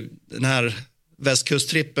sa den här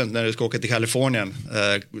västkusttrippen när du ska åka till Kalifornien,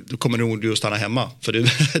 då kommer nog du att stanna hemma. För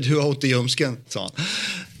du har ont i ljumsken, sa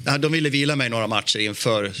han. De ville vila mig några matcher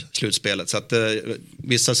inför slutspelet. Så att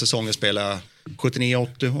vissa säsonger spelade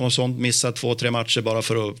 79-80 och sånt, missat 2-3 matcher bara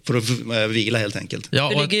för att vila helt enkelt. Ja,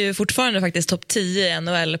 du ligger ju fortfarande faktiskt topp 10 i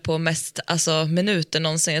NHL på mest minuter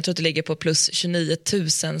någonsin. Jag tror att du ligger på plus 29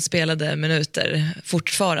 000 spelade minuter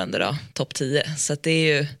fortfarande då, topp 10. Så att det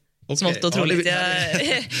är ju smått otroligt.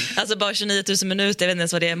 Alltså bara 29 000 minuter, jag vet inte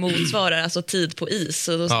ens vad det motsvarar, alltså tid på is,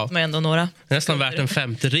 så då sätter man ändå några. Nästan värt en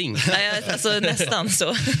 5:e ring. Alltså nästan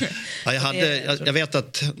så. Jag vet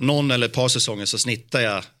att någon eller ett par säsonger så snittar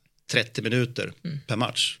jag 30 minuter per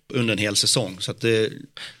match under en hel säsong. Så att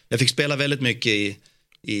jag fick spela väldigt mycket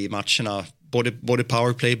i matcherna. Både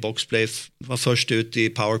powerplay, boxplay, var först ut i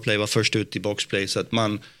powerplay, var först ut i boxplay. Så att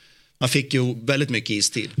man fick ju väldigt mycket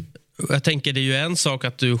istid. Jag tänker det är ju en sak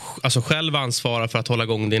att du själv ansvarar för att hålla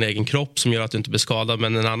igång din egen kropp som gör att du inte blir skadad.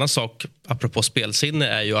 Men en annan sak, apropå spelsinne,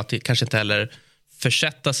 är ju att det kanske inte heller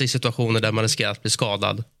försätta sig i situationer där man riskerar att bli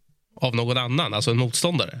skadad av någon annan, alltså en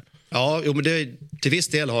motståndare. Ja, men till viss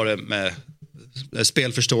del har det med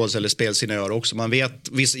spelförståelse eller spelsinne gör också. Man vet,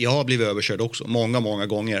 jag har blivit överkörd också många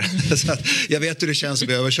gånger. Så jag vet hur det känns att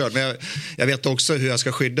bli överkörd, men jag vet också hur jag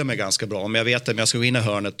ska skydda mig ganska bra. Om jag vet att jag ska vinna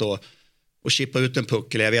hörnet och chippa ut en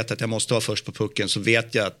puck, eller jag vet att jag måste vara först på pucken, så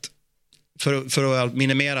vet jag att för att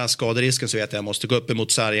minimera skaderisken så vet jag att jag måste gå upp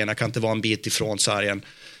emot sargen. Jag kan inte vara en bit ifrån sargen.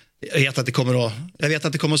 Jag vet att det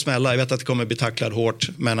kommer att smälla, jag vet att det kommer att bli tacklad hårt,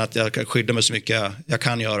 men att jag kan skydda mig så mycket jag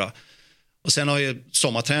kan göra. Och sen har ju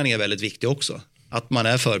sommarträning är väldigt viktig också. Att man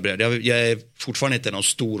är förberedd. Jag är fortfarande inte någon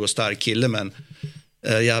stor och stark kille, men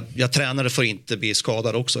jag tränar för att inte bli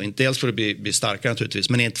skadad också. Inte dels för att bli starkare naturligtvis,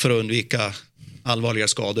 men inte för att undvika allvarliga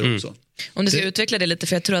skador också. Om du ska utveckla det lite,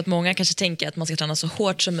 för jag tror att många kanske tänker att man ska träna så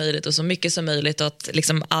hårt som möjligt och så mycket som möjligt och att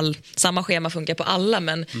liksom samma schema funkar på alla,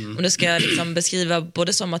 men om du ska liksom beskriva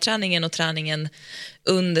både sommarträningen och träningen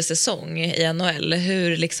under säsong i NHL,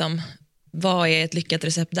 vad är ett lyckat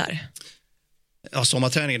recept där? Ja,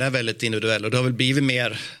 sommarträningen är väldigt individuell och det har väl blivit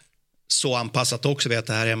mer så anpassat också, vet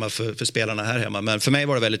det här hemma för spelarna här hemma. Men för mig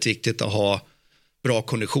var det väldigt viktigt att ha bra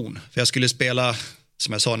kondition. För jag skulle spela,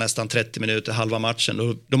 som jag sa, nästan 30 minuter, halva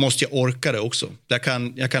matchen. Då måste jag orka det också. Jag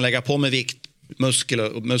kan lägga på mig vikt,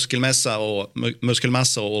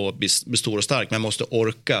 muskelmassa och bli stor och stark. Men jag måste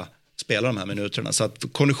orka spela de här minuterna. Så att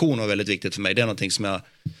kondition var väldigt viktigt för mig. Det är någonting som jag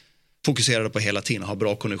fokuserade på hela tiden, ha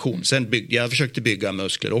bra kondition. Sen jag försökte bygga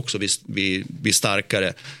muskler också, bli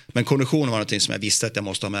starkare. Men kondition var någonting som jag visste att jag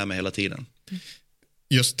måste ha med mig hela tiden.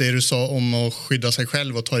 Just det du sa om att skydda sig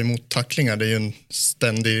själv och ta emot tacklingar, det är ju en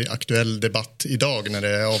ständig aktuell debatt idag när det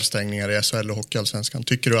är avstängningar i SHL och Hockeyallsvenskan.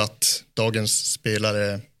 Tycker du att dagens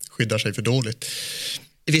spelare skyddar sig för dåligt?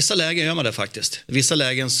 I vissa lägen gör man det faktiskt. I vissa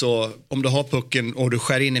lägen så, om du har pucken och du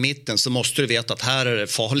skär in i mitten, så måste du veta att här är det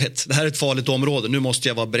farligt. Det här är ett farligt område. Nu måste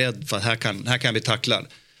jag vara beredd för att här kan vi tackla.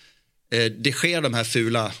 Det sker de här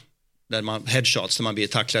fula headshots där man blir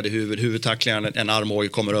tacklad i huvudtacklingar, en armbåge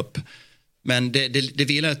kommer upp. Men det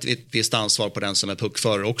vilar ett visst ansvar på den som är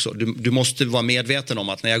puckförare också. Du måste vara medveten om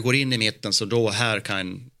att när jag går in i mitten, så då här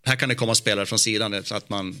kan det komma spelare från sidan så att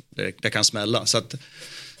det kan smälla. Så att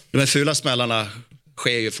de här fula smällarna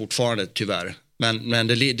sker ju fortfarande tyvärr. Men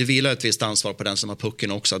det vilar ett visst ansvar på den som har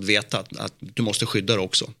pucken också, att veta att du måste skydda det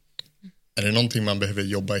också. Är det någonting man behöver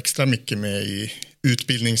jobba extra mycket med i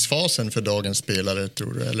utbildningsfasen för dagens spelare,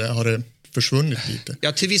 tror du? Eller har det försvunnit lite?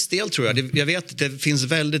 Ja, till viss del tror jag. Jag vet att det finns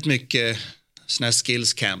väldigt mycket såna här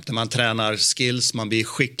skills camp där man tränar skills, man blir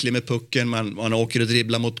skicklig med pucken, man åker och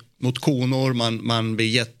dribblar mot konor, man blir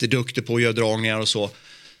jätteduktig på att göra dragningar och så.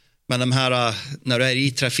 Men de här, när du är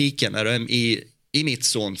i trafiken, när du är i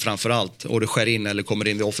mittzon framförallt och du skär in eller kommer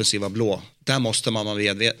in vid offensiva blå, där måste man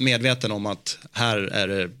vara medveten om att här är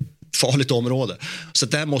det farligt område. Så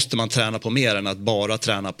där måste man träna på mer än att bara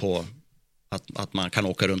träna på att man kan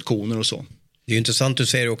åka runt koner och så. Det är ju intressant, du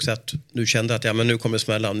säger också att du kände att men nu kommer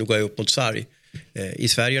smällan, nu går jag upp mot sarg. I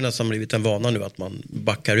Sverige har det nästan blivit en vana nu att man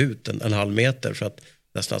backar ut en halv meter för att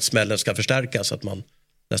nästan att smällen ska förstärkas, att man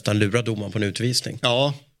nästan lurar domaren på en utvisning.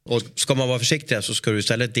 Ja. Och ska man vara försiktig så ska du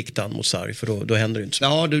istället dikta mot sarg, för då händer det inte så.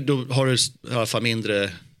 Ja, då har du i alla fall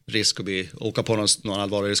mindre risk att åka på någon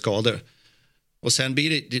allvarligare skador. Och sen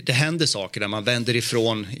blir det händer saker där man vänder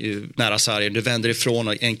ifrån nära sargen. Du vänder ifrån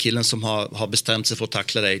och en killen som har bestämt sig för att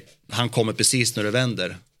tackla dig, han kommer precis när du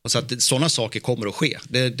vänder. Och så att sådana saker kommer att ske.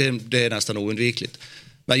 Det är nästan oundvikligt.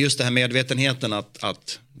 Men just det här medvetenheten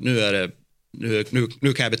att nu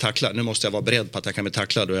kan jag bli tacklad. Nu måste jag vara beredd på att jag kan bli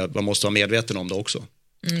tacklad och jag måste vara medveten om det också.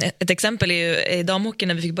 Ett exempel är ju i damhockeyn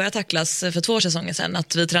när vi fick börja tacklas för 2 säsonger sedan,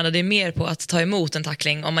 att vi tränade mer på att ta emot en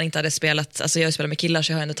tackling om man inte hade spelat, alltså jag spelar med killar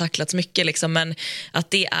så jag har ändå tacklats mycket liksom, men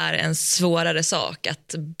att det är en svårare sak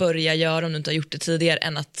att börja göra om du inte har gjort det tidigare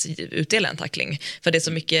än att utdela en tackling, för det är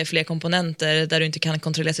så mycket fler komponenter där du inte kan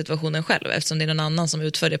kontrollera situationen själv eftersom det är någon annan som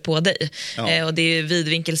utför det på dig. Och det är ju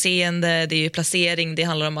vidvinkelseende, det är ju placering, det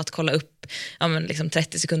handlar om att kolla upp liksom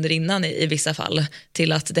 30 sekunder innan i vissa fall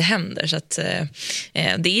till att det händer, så att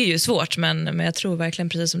det är ju svårt, men jag tror verkligen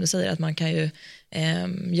precis som du säger att man kan ju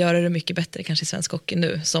göra det mycket bättre kanske i svensk hockey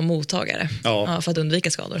nu som mottagare för att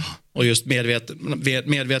undvika skador. Och just medveten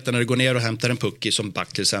när du går ner och hämtar en puck som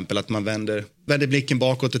back till exempel, att man vänder blicken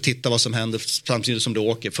bakåt och tittar vad som händer samtidigt som du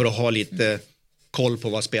åker, för att ha lite koll på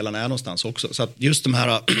var spelarna är någonstans också. Så att just de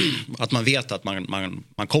här att man vet att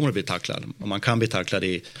man kommer att bli tacklad och man kan bli tacklad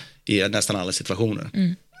i nästan alla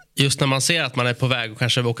situationer. Just när man ser att man är på väg och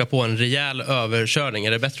kanske åka på en rejäl överkörning,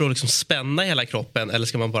 är det bättre att liksom spänna hela kroppen eller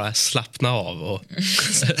ska man bara slappna av och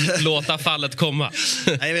låta fallet komma?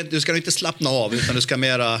 Nej, du ska inte slappna av, utan du ska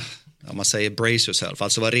mera, man säger brace yourself,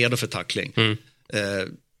 alltså vara redo för tackling.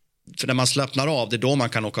 För när man slappnar av, det är då man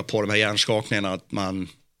kan åka på de här hjärnskakningarna.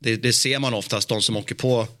 Det ser man oftast, de som åker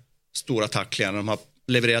på stora tacklingar, de har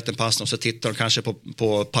levererat en passning och så tittar de kanske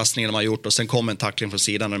på passningen de har gjort och sen kommer en tackling från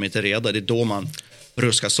sidan när de inte är redo. Det är då man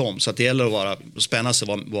ruskas om. Så att det gäller att spänna sig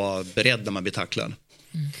och vara beredd när man blir tacklad.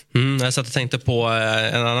 Jag satt och tänkte på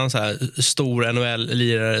en annan så här stor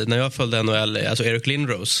NHL-lirare när jag följde NHL, alltså Eric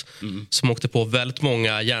Lindros, som åkte på väldigt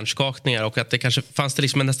många hjärnskakningar, och att det kanske fanns det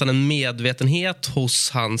liksom nästan en medvetenhet hos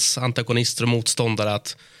hans antagonister och motståndare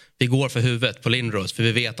att vi går för huvudet på Lindros för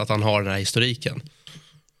vi vet att han har den här historiken.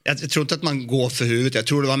 Jag tror inte att man går för huvudet. Jag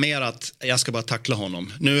tror det var mer att jag ska bara tackla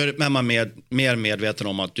honom. Nu är man mer medveten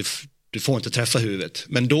om att du får inte träffa huvudet.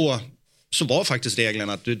 Men då så var faktiskt regeln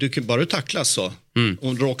att du bara tacklas så.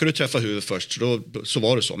 Och råkar du träffa huvudet först så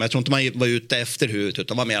var det så. Men jag tror inte man var ute efter huvudet,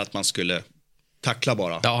 utan var mer att man skulle tackla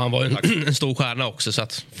bara. Ja, han var ju en stor stjärna också, så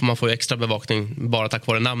att man får ju extra bevakning bara tack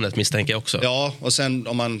vare namnet, misstänker jag också. Ja, och sen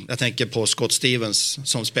jag tänker på Scott Stevens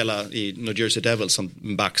som spelar i New Jersey Devils som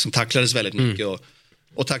back, som tacklades väldigt mycket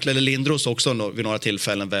och tacklade Lindros också vid några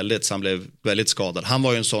tillfällen väldigt, så han blev väldigt skadad. Han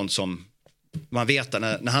var ju en sån som man vet att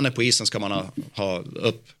när han är på isen ska man ha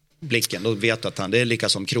upp blicken. Då vet att det är lika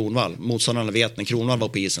som Kronvall. Motståndarna vet när Kronvall var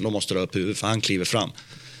på isen, då måste du ha upp huvudet för han kliver fram.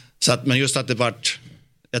 Så att, men just att det vart,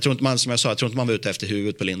 jag tror inte man, som jag sa, jag tror inte man var ute efter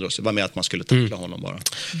huvudet på Lindros. Det var med att man skulle tackla honom bara.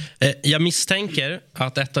 Jag misstänker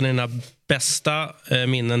att ett av dina bästa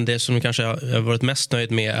minnen, det som du kanske har varit mest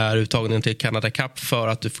nöjd med, är uttagningen till Canada Cup för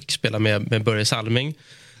att du fick spela med Börje Salming.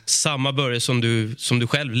 Samma Börje som du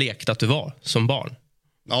själv lekte att du var som barn.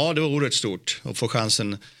 Ja, det var oerhört stort att få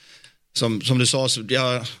chansen. Som du sa,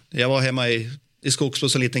 jag var hemma i Skogsbo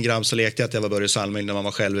som liten grabb, så lekte jag att jag var Börje Salming när man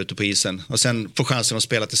var själv ute på isen. Och sen få chansen att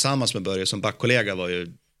spela tillsammans med Börje som backkollega var ju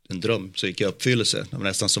en dröm, så gick jag uppfyllelse. Det var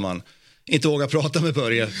nästan som man inte vågade prata med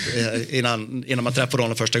Börje innan man träffade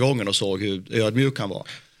honom första gången och såg hur ödmjuk han var.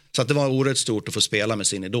 Så att det var oerhört stort att få spela med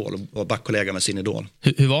sin idol och vara backkollega med sin idol.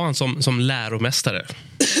 Hur var han som läromästare?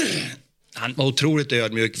 Han var otroligt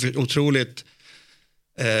ödmjuk, otroligt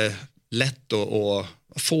lätt och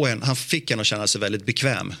han fick en att känna sig väldigt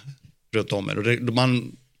bekväm runt om. Och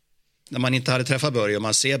när man inte hade träffat Börje och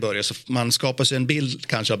man ser Börje, så man skapar sig en bild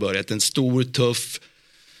kanske av Börje, en stor, tuff,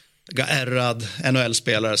 ärrad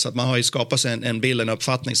NHL-spelare, så att man har ju skapat sig en bild, en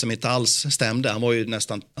uppfattning som inte alls stämde. Han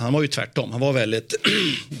var ju tvärtom. Han var väldigt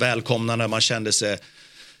välkomnande, man kände sig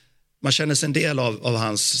en del av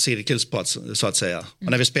hans cirkel, så att säga.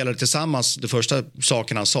 Och när vi spelade tillsammans, det första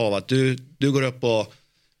saken han sa var att du går upp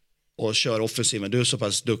och kör offensiven. Du är så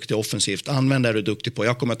pass duktig offensivt. Använd det du är duktig på.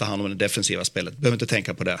 Jag kommer ta hand om det defensiva spelet. Behöver inte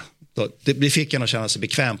tänka på det. Vi fick en att känna sig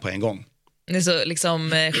bekväm på en gång. Det är så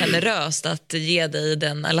liksom generöst att ge dig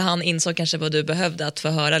den, eller han insåg kanske vad du behövde, att få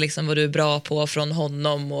höra liksom vad du är bra på från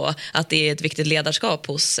honom, och att det är ett viktigt ledarskap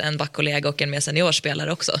hos en backkollega och en mer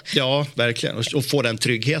seniorspelare också. Ja, verkligen. Och få den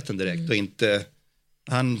tryggheten direkt och inte...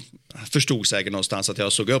 Han förstod säkert någonstans att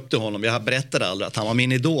jag såg upp till honom. Jag berättade aldrig att han var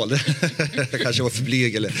min idol. Jag kanske var för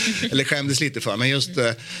blyg eller skämdes lite för. Men just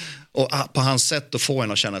och på hans sätt att få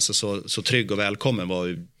en att känna sig så trygg och välkommen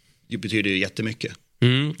betyder ju jättemycket.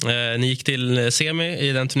 Ni gick till semi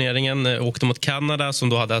i den turneringen, åkte mot Kanada som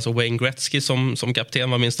då hade alltså Wayne Gretzky som kapten,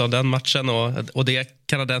 var minst av den matchen, och det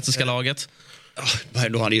kanadensiska laget.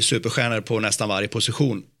 Då hade ju superstjärnor på nästan varje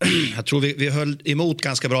position. Jag tror vi höll emot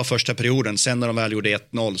ganska bra första perioden. Sen när de väl gjorde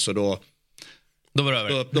 1-0, så då var det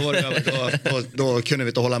över. Då var det över. Då kunde vi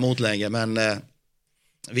inte hålla emot längre. Men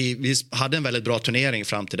vi hade en väldigt bra turnering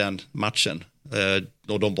fram till den matchen.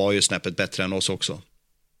 Och de var ju snäppet bättre än oss också.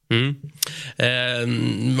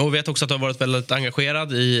 Och vet också att du har varit väldigt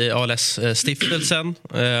engagerad i ALS-stiftelsen.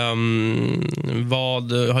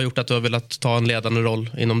 Vad har gjort att du har velat ta en ledande roll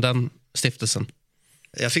inom den stiftelsen?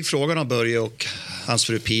 Jag fick frågan av Börje och hans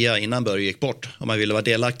fru Pia innan Börje gick bort om man ville vara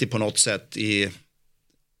delaktig på något sätt i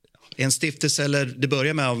en stiftelse, eller det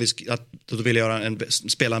började med att de ville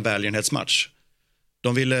spela en välgörenhetsmatch.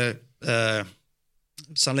 De ville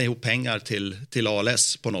samla ihop pengar till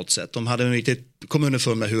ALS på något sätt. De hade inte kommunen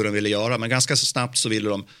för med hur de ville göra, men ganska så snabbt så ville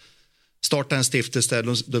de starta en stiftelse.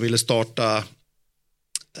 De ville starta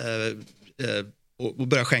och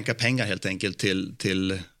börja skänka pengar helt enkelt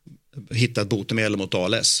till hitta ett botemedel mot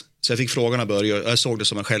ALS. Så jag fick frågan av Börje, jag såg det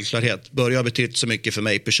som en självklarhet. Börje har betytt så mycket för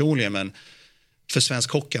mig personligen, men för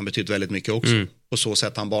svensk hockey har betytt väldigt mycket också. På så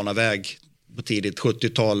sätt han banar väg på tidigt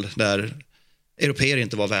 70-tal där europeer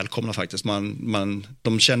inte var välkomna faktiskt.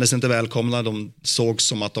 De kände sig inte välkomna, de såg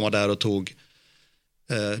som att de var där och tog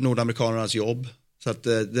nordamerikanernas jobb. Så att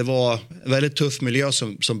det var en väldigt tuff miljö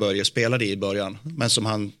som Börje spelade i början, men som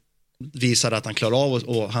han visade att han klarade av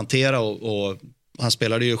att hantera, och han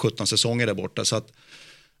spelade ju 17 säsonger där borta, så att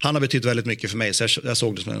han har betytt väldigt mycket för mig, så jag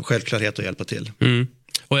såg det som en självklarhet att hjälpa till.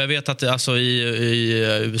 Och jag vet att alltså, i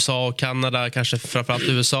USA och Kanada, kanske framförallt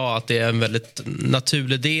USA, att det är en väldigt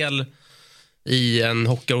naturlig del i en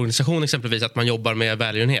hockeyorganisation exempelvis att man jobbar med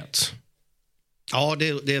välgörenhet. Ja,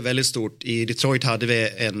 det är väldigt stort. I Detroit hade vi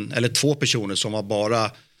en eller två personer som var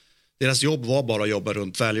bara, deras jobb var bara att jobba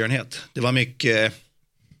runt välgörenhet. Det var mycket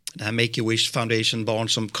det här Make-A-Wish Foundation, barn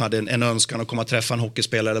som hade en önskan att komma och träffa en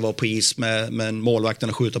hockeyspelare, eller vara på is med målvakten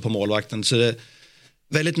och skjuta på målvakten. Så det är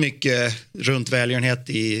väldigt mycket runt välgörenhet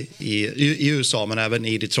i USA, men även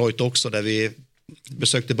i Detroit också, där vi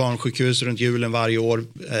besökte barnsjukhus runt julen varje år,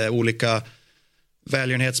 olika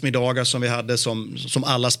välgörenhetsmiddagar som vi hade som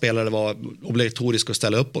alla spelare var obligatoriska att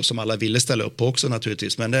ställa upp på, som alla ville ställa upp på också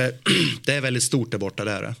naturligtvis, men det är väldigt stort där borta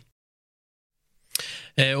där.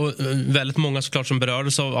 Och väldigt många såklart som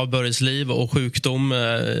berördes av Börjes liv och sjukdom.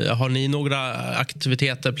 Har ni några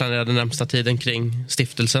aktiviteter planerade närmsta tiden kring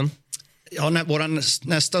stiftelsen? Ja, vår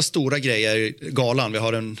nästa stora grej är galan. Vi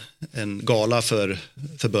har en gala för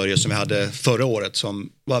Börje som vi hade förra året som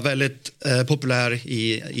var väldigt populär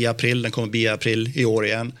i april. Den kommer bli i april i år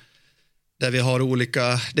igen. Där vi har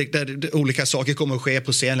olika saker kommer att ske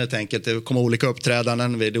på scen helt enkelt. Det kommer olika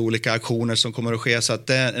uppträdanden, det är olika aktioner som kommer att ske. Så att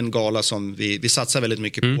det är en gala som vi satsar väldigt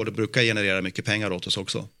mycket på. Det brukar generera mycket pengar åt oss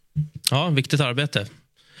också. Ja, viktigt arbete.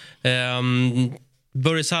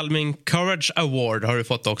 Börje Salming Courage Award har du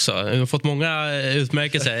fått också. Du har fått många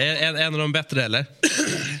utmärkelser. En av de bättre, eller?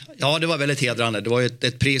 Ja, det var väldigt hedrande. Det var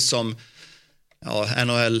ett pris som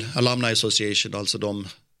NHL Alumni Association, alltså de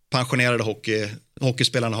pensionerade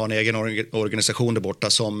hockeyspelarna har en egen organisation där borta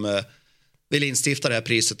som vill instifta det här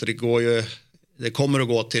priset. Och det kommer att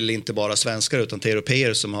gå till inte bara svenskar utan till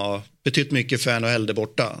europeer som har betytt mycket för NHL där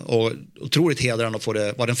borta. Och otroligt hedrande att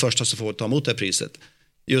vara den första som får ta emot det här priset.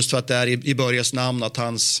 Just för att det är i Börjes namn, att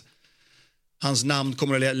hans namn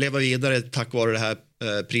kommer att leva vidare tack vare det här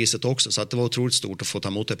priset också. Så att det var otroligt stort att få ta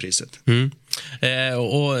emot det priset.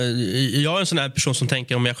 Och jag är en sån här person som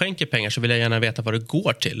tänker, om jag skänker pengar så vill jag gärna veta vad det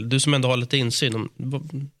går till. Du som ändå har lite insyn,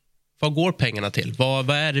 vad går pengarna till? Vad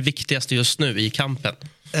är det viktigaste just nu i kampen?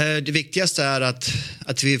 Det viktigaste är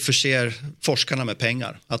att vi förser forskarna med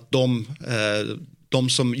pengar. Att de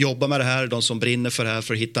som jobbar med det här, de som brinner för det här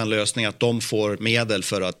för att hitta en lösning, att de får medel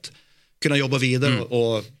för att kunna jobba vidare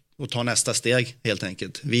och ta nästa steg helt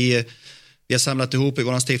enkelt. Vi har samlat ihop, i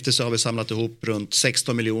vår stiftelse har vi samlat ihop runt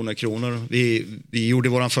 16 miljoner kronor. Vi gjorde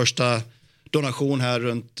vår första donation här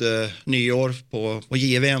runt nyår på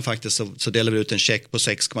JVM faktiskt, så delade vi ut en check på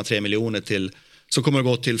 6,3 miljoner som kommer att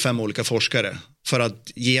gå till 5 olika forskare för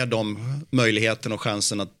att ge dem möjligheten och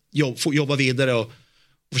chansen att jobba vidare och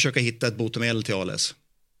försöka hitta ett botemedel till ALS.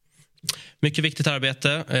 Mycket viktigt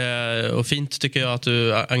arbete och fint tycker jag att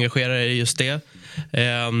du engagerar dig i just det.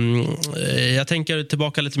 Jag tänker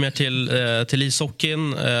tillbaka lite mer till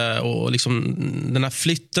ishockeyn och liksom den här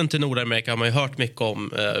flytten till Nordamerika har man ju hört mycket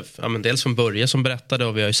om. Dels från Börje som berättade,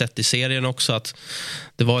 och vi har ju sett i serien också att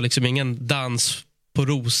det var liksom ingen dans på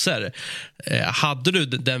rosor. Hade du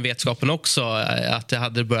den vetskapen också, att det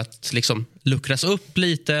hade börjat liksom luckras upp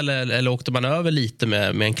lite, eller åkte man över lite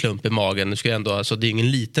med en klump i magen? Det är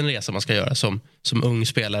ingen liten resa man ska göra som ung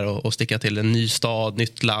spelare och sticka till en ny stad,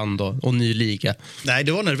 nytt land och ny liga. Nej,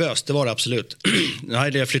 det var nervöst, det var det absolut.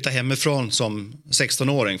 Jag flyttade hemifrån som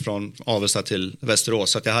 16-åring från Avesta till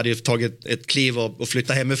Västerås, så att jag hade ju tagit ett kliv och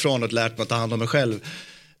flyttat hemifrån och lärt mig att ta hand om mig själv.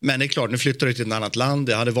 Men det är klart, nu flyttar jag till ett annat land.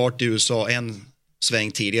 Jag hade varit i USA en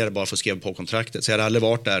sväng tidigare bara för att skriva på kontraktet. Så jag hade aldrig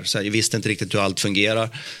varit där, så jag visste inte riktigt hur allt fungerar.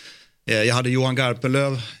 Jag hade Johan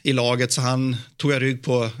Garpenlöv i laget, så han tog jag rygg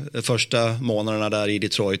på första månaderna där i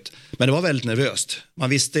Detroit. Men det var väldigt nervöst. Man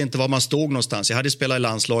visste inte var man stod någonstans. Jag hade spelat i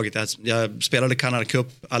landslaget. Jag spelade Canada Cup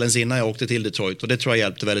alldeles innan jag åkte till Detroit. Och det tror jag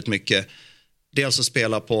hjälpte väldigt mycket. Dels att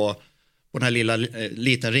spela på den här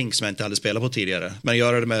liten ring som jag inte hade spelat på tidigare. Men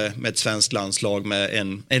göra det med ett svenskt landslag,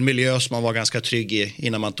 med en miljö som man var ganska trygg i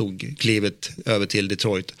innan man tog klivet över till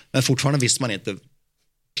Detroit. Men fortfarande visste man inte,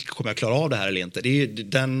 kommer jag klara av det här eller inte? Det är ju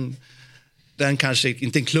den kanske,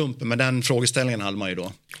 inte en klump, men den frågeställningen hade man ju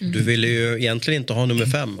då. Du ville ju egentligen inte ha nummer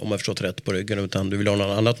 5 om jag förstått rätt på ryggen, utan du ville ha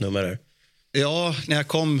något annat nummer där. Ja, när jag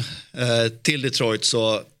kom till Detroit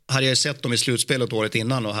så hade jag sett dem i slutspelet året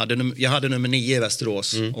innan och jag hade nummer 9 i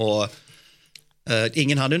Västerås och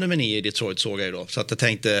ingen hade nummer 9 i Detroit, såg jag ju då. Så att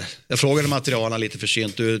jag frågade materialarna lite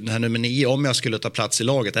försynt, den här nummer 9, om jag skulle ta plats i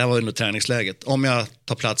laget, det här var under träningsläget, om jag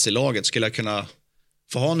tar plats i laget skulle jag kunna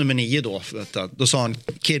få ha nummer 9 då. Då sa han,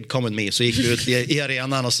 kid come with me, så gick vi ut i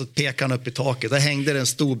arenan och så pekade han upp i taket, där hängde det en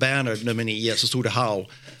stor banner, nummer 9, så stod det Howe.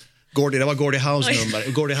 Det var Gordie Howes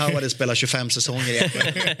nummer. Gordie Howe hade spelat 25 säsonger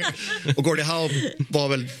och Gordie Howe var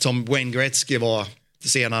väl som Wayne Gretzky var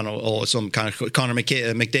senare och som kanske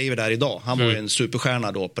Connor McDavid är idag. Han var ju en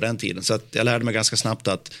superstjärna då på den tiden, så att jag lärde mig ganska snabbt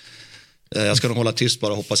att jag ska nog hålla tyst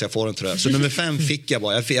bara och hoppas jag får en tröja. Så nummer 5 fick jag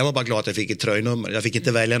bara. Jag var bara glad att jag fick ett tröjnummer. Jag fick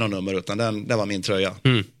inte välja någon nummer, utan den var min tröja.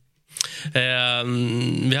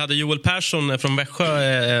 Vi hade Joel Persson från Växjö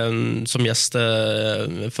som gäst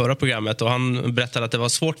förra programmet, och han berättade att det var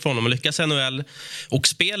svårt för honom att lyckas i NHL och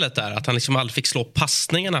spelet där, att han liksom aldrig fick slå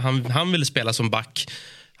passningarna. Han ville spela som back.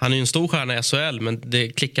 Han är ju en stor stjärna i SHL, men det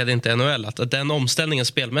klickade inte i NHL. Att den omställningen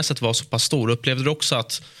spelmässigt var så pass stor. Upplevde du också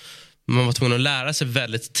att man var tvungen att lära sig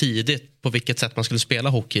väldigt tidigt på vilket sätt man skulle spela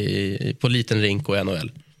hockey på liten rink och i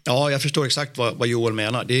NHL? Ja, jag förstår exakt vad Joel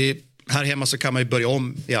menar. Här hemma så kan man ju börja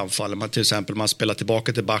om i anfall. Till exempel man spelar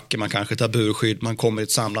tillbaka till backen, man kanske tar burskydd, man kommer i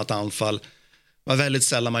ett samlat anfall. Det var väldigt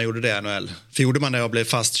sällan man gjorde det i NHL. För gjorde man det och blev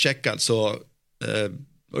fastcheckad så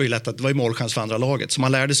var det lätt att det var ju målchans för andra laget. Så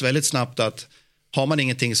man lärde sig väldigt snabbt att har man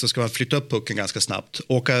ingenting så ska man flytta upp pucken ganska snabbt.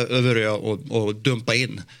 Åka över ö och dumpa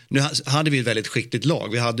in. Nu hade vi ett väldigt skickligt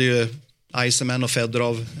lag. Vi hade ju Eisenman och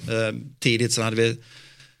Fedorov tidigt. Sen hade vi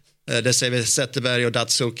det säger vi Zetterberg och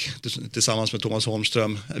Datsuk tillsammans med Tomas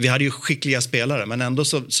Holmström. Vi hade ju skickliga spelare, men ändå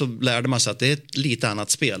så lärde man sig att det är ett lite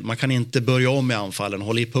annat spel. Man kan inte börja om med anfallen och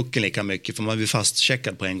hålla i pucken lika mycket, för man blir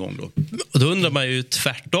fastcheckad på en gång då. Och då undrar man ju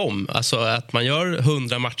tvärtom, alltså att man gör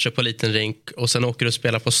 100 matcher på liten rink och sen åker du och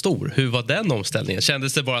spelar på stor. Hur var den omställningen?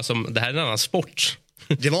 Kändes det bara som, det här är en annan sport?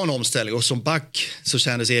 Det var en omställning, och som back så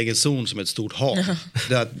kändes egen zon som ett stort hav.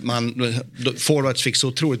 Det att forwards fick så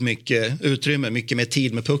otroligt mycket utrymme, mycket mer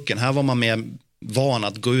tid med pucken. Här var man mer van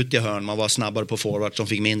att gå ut i hörn, man var snabbare på forwards, de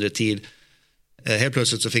fick mindre tid. Helt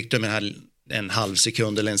plötsligt så fick de en halv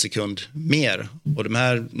sekund eller en sekund mer. Och de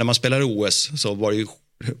här, när man spelar OS så var det ju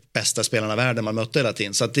bästa spelarna i världen man mötte hela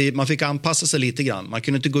tiden. Så att man fick anpassa sig lite grann. Man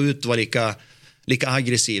kunde inte gå ut och vara lika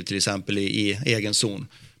aggressiv till exempel i egen zon.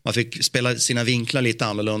 Man fick spela sina vinklar lite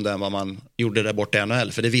annorlunda än vad man gjorde där borta i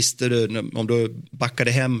NHL. För det visste du, om du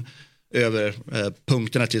backade hem över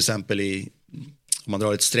punkterna till exempel om man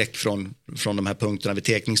drar ett streck från de här punkterna vid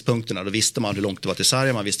tekningspunkterna, då visste man hur långt det var till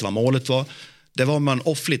sargen, man visste vad målet var. Det var man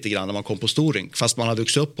off lite grann när man kom på storrink. Fast man hade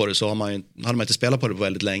vuxit upp på det så hade man inte spelat på det på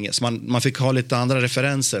väldigt länge. Så man fick ha lite andra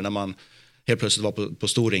referenser när man helt plötsligt var på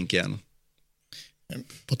storrink igen.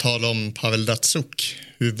 På tal om Pavel Datsuk,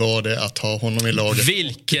 hur var det att ha honom i laget?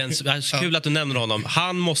 Kul att du nämner honom.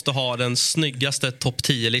 Han måste ha den snyggaste topp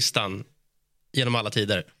 10-listan genom alla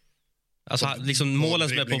tider. Alltså liksom målen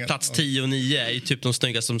som är på plats 10 och 9 är ju typ de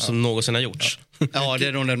snyggaste som någonsin har gjorts. Ja, det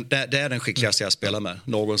är den skickligaste jag spelar med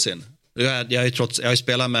någonsin. Jag har ju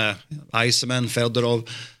spelat med Eisenman, Fedorov,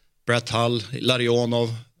 Brett Hull,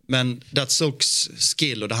 Larionov. Men Datsuks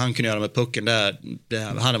skill och det han kunde göra med pucken,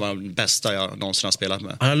 han var den bästa jag någonsin har spelat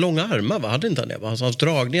med. Han har långa armar, va? Hade inte han det? Hans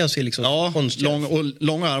dragningar ser liksom konstiga.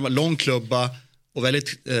 Långa armar, lång klubba och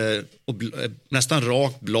väldigt nästan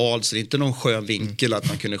rakt blad, så det är inte någon skön vinkel att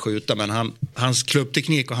man kunde skjuta, men hans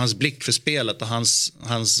klubbteknik och hans blick för spelet och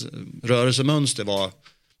hans rörelsemönster var,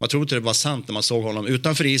 man tror inte det var sant när man såg honom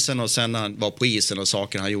utanför isen och sen när han var på isen och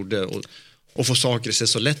saker han gjorde och få saker att se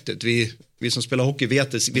så lätt ut. Vi som spelar hockey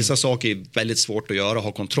vet att vissa saker är väldigt svårt att göra och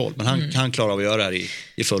ha kontroll. Men han klarar av att göra det här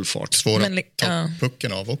i full fart. Svårt att ta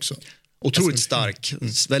pucken av också. Otroligt stark.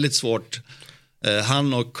 Väldigt svårt.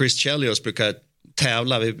 Han och Chris Chelios brukar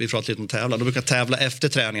tävla. Vi pratar lite om tävla. De brukar tävla efter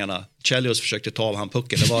träningarna. Chelios försökte ta av han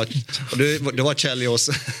pucken. Det var Chelios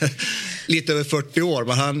lite över 40 år.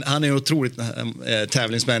 Men han är en otroligt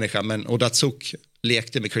tävlingsmänniska. Och Datsuk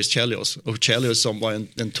lekte med Chris Chelios. Och Chelios som var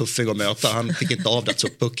en tuffing att möta, han fick inte av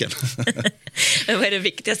Datsuk-pucken. Men vad är det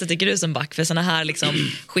viktigaste tycker du som back? För såna här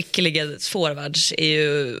liksom skickliga forwards är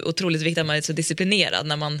ju otroligt viktigt att man är så disciplinerad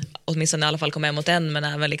när man åtminstone i alla fall kommer hem mot en, men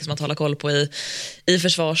även liksom att hålla koll på i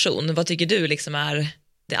försvarszon. Vad tycker du liksom är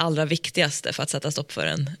det allra viktigaste för att sätta stopp för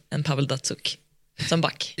en Pavel Datsuk som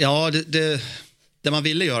back? Ja, det man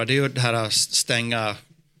ville göra, det är ju det här stänga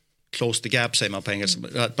close the gap, säger man på engelska.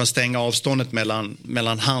 Att man stänger avståndet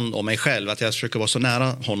mellan han och mig själv. Att jag försöker vara så nära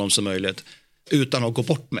honom som möjligt utan att gå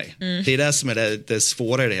bort mig. Det är det som är det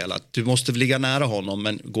svåra i det hela. Du måste ligga nära honom,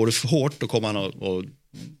 men går du för hårt då kommer han att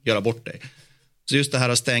göra bort dig. Så just det här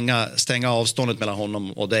att stänga avståndet mellan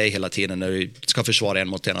honom och dig hela tiden när du ska försvara en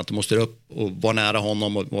mot en. Att du måste upp och vara nära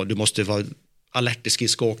honom och du måste vara alert i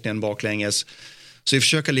skridskoåkningen baklänges. Så vi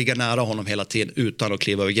försöker ligga nära honom hela tiden utan att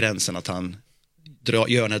kliva över gränsen, att han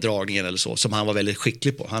gör den här dragningen eller så, som han var väldigt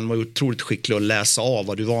skicklig på. Han var otroligt skicklig att läsa av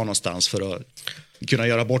var du var någonstans för att kunna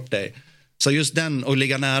göra bort dig. Så just den, att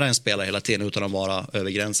ligga nära en spelare hela tiden utan att vara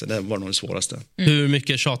över gränsen, det var nog det svåraste. Hur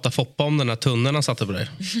mycket tjata Foppa om den här tunneln han satte på dig?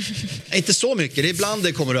 Inte så mycket, det är ibland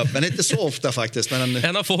det kommer upp, men inte så ofta faktiskt. Men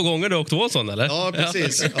en av få gånger du åkt Åsson, eller? Ja,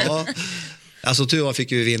 precis. Ja. Alltså tyvärr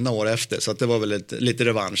fick vi vinna år efter, så att det var väl lite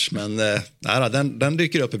revansch. Men den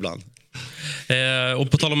dyker upp ibland.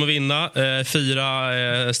 Och på tal om att vinna,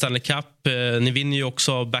 4 Stanley Cup. Ni vinner ju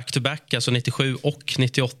också back-to-back, alltså 97 och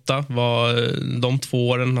 98. Var de 2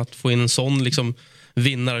 åren att få in en sån liksom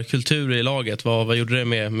vinnarkultur i laget, vad gjorde det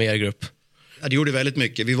med er grupp? Ja, det gjorde väldigt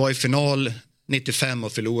mycket. Vi var i final 95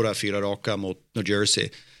 och förlorade 4 raka mot New Jersey.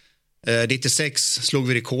 96 slog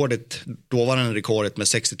vi dåvarande rekordet med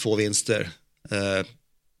 62 vinster.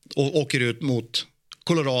 Och åker ut mot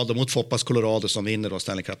Colorado, mot Foppas Colorado som vinner då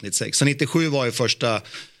Stanley Cup 96. Så 97 var ju första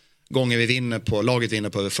gången laget vinner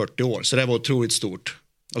på över 40 år. Så det var otroligt stort.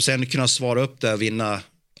 Och sen kunna svara upp det och vinna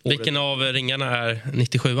året. Vilken av ringarna är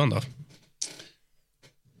 97an då?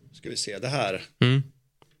 Ska vi se, det här.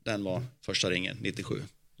 Den var första ringen, 97.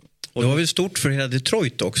 Och det var väl stort för hela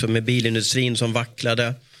Detroit också, med bilindustrin som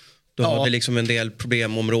vacklade. De hade liksom en del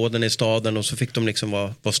problemområden i staden, och så fick de liksom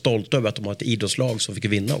vara stolta över att de har ett idrottslag som fick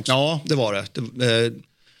vinna också. Ja, det var det.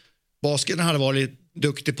 Basketen hade varit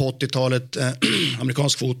duktig på 80-talet.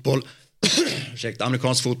 Amerikansk fotboll.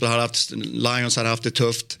 Amerikansk fotboll hade haft, Lions hade haft det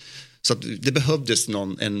tufft. Så att det behövdes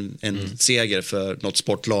en seger för något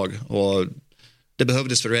sportlag. Och det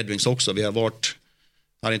behövdes för Red Wings också. Vi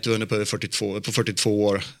hade inte vunnit på 42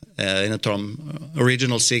 år. En av de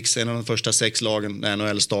original 6, en av de första 6 lagen när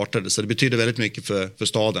NHL startade. Så det betyder väldigt mycket för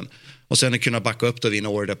staden. Och sen att kunna backa upp det och vinna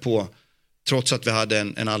året därpå. Trots att vi hade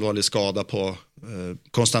en allvarlig skada på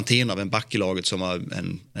Konstantinov, en back i laget som var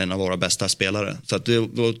en av våra bästa spelare. Så att det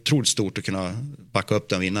var otroligt stort att kunna backa upp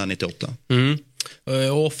den och vinna 98.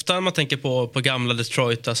 Och ofta när man tänker på gamla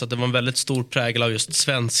Detroit, alltså att det var en väldigt stor prägel av just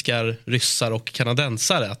svenskar, ryssar och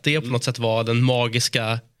kanadensare. Att det på något sätt var den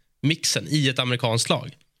magiska mixen i ett amerikanskt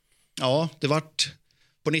lag. Ja,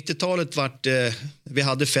 på 90-talet vi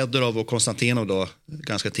hade Fedorov och Konstantinov då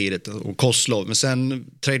ganska tidigt och Koslov. Men sen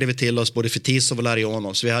trädde vi till oss både Fetisov och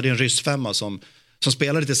Larionov. Så vi hade en ryssfemma som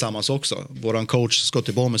spelade tillsammans också. Våran coach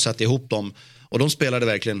Scottie Bowman satte ihop dem och de spelade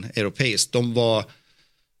verkligen europeiskt.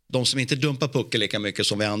 De som inte dumpade pucken lika mycket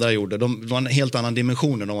som vi andra gjorde. De var en helt annan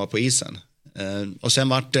dimension när de var på isen. Och sen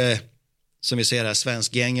var det, som vi ser här,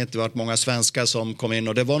 svenskgänget. Det var många svenskar som kom in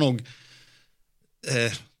och det var nog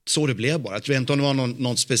så det blev bara. Jag tror inte om det var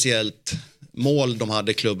något speciellt mål de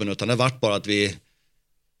hade i klubben, utan det var bara att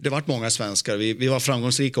det var många svenskar. Vi var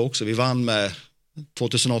framgångsrika också. Vi vann med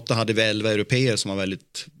 2008 hade vi 11 europeer som var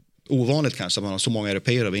väldigt ovanligt kanske att man har så många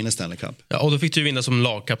europeer att vinna Stanley Cup. Ja, och då fick du vinna som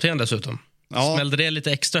lagkapten dessutom. Ja. Smällde det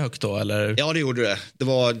lite extra högt då? Eller? Ja, det gjorde det. Det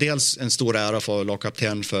var dels en stor ära för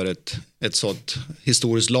lagkapten för ett sådant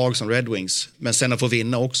historiskt lag som Red Wings. Men sen att få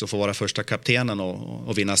vinna också, få vara första kaptenen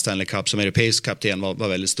och vinna Stanley Cup som europeisk kapten var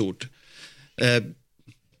väldigt stort.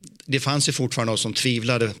 Det fanns ju fortfarande någon som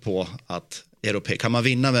tvivlade på att kan man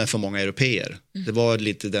vinna med för många europeer? Det var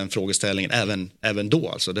lite den frågeställningen även då.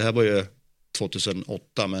 Alltså, det här var ju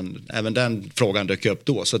 2008, men även den frågan dök upp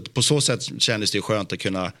då. Så på så sätt kändes det ju skönt att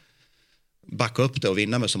kunna backa upp det och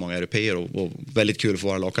vinna med så många europeer och väldigt kul att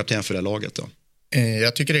vara lagkapten för det laget då.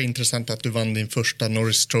 Jag tycker det är intressant att du vann din första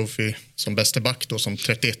Norris Trophy som bästa back då som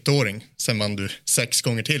 31-åring. Sen vann du 6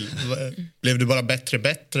 gånger till. Blev du bara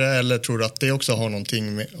bättre eller tror du att det också har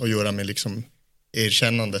någonting att göra med liksom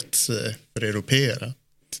erkännandet för europeer?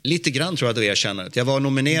 Lite grann tror jag att det är erkännandet. Jag var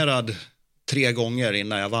nominerad 3 gånger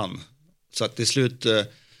innan jag vann. Så att till slut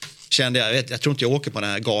kände jag tror inte jag åker på den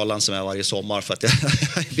här galan som är varje sommar för att jag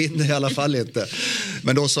vinner i alla fall inte.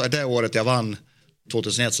 Men då så det året jag vann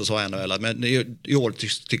 2001 så sa jag NHL att men i år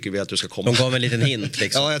tycker vi att du ska komma. De gav en liten hint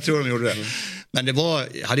liksom. Ja, jag tror de gjorde det. Men jag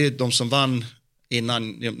hade ju de som vann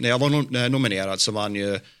innan, när jag var nominerad så vann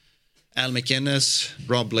ju Al McInnes,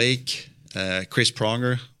 Rob Blake, Chris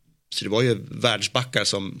Pronger. Så det var ju världsbackar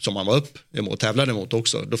som man var upp och tävlade mot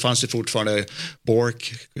också. Då fanns det fortfarande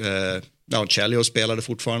Bork, Chelios spelade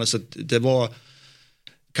fortfarande, så det var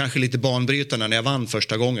kanske lite banbrytande när jag vann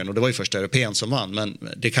första gången, och det var ju första europeen som vann, men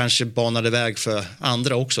det kanske banade väg för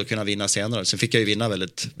andra också att kunna vinna senare. Sen fick jag ju vinna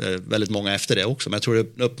väldigt, väldigt många efter det också, men jag tror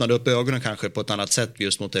det öppnade upp ögonen kanske på ett annat sätt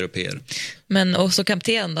just mot europeer. Men och så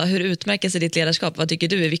kapten då, hur utmärker sig ditt ledarskap? Vad tycker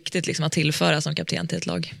du är viktigt liksom, att tillföra som kapten till ett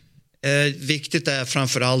lag? Viktigt är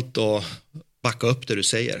framförallt att backa upp det du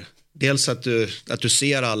säger. Dels att du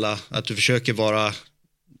ser alla, att du försöker vara.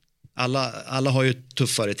 Alla har ju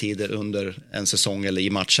tuffare tider under en säsong eller i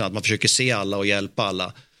matchen. Att man försöker se alla och hjälpa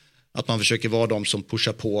alla. Att man försöker vara de som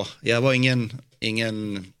pushar på. Jag var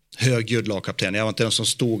ingen högljudd lagkapten. Jag var inte den som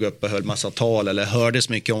stod upp och höll massa tal eller hördes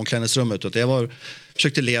mycket i omklädningsrummet.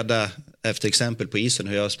 Försökte leda efter exempel på isen.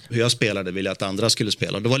 Hur jag spelade ville jag att andra skulle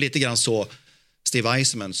spela. Det var lite grann så Steve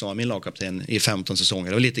Eisenman som var min lagkapten i 15 säsonger.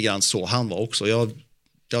 Det var lite grann så han var också.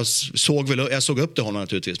 Jag såg upp till honom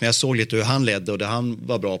naturligtvis, men jag såg lite hur han ledde och det han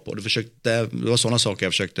var bra på. Det var sådana saker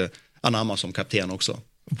jag försökte anamma som kapten också.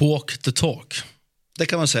 Walk the talk. Det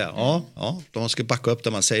kan man säga. Ja, de ska backa upp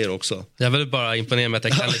det man säger också. Jag vill bara imponera med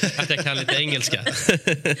att jag kan lite engelska.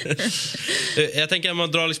 Jag tänker att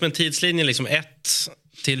man drar liksom en tidslinje liksom 1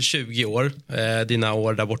 till 20 år, dina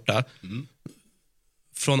år där borta.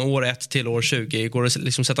 Från år 1 till år 20, går det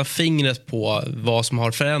liksom sätta fingret på vad som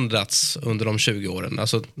har förändrats under de 20 åren?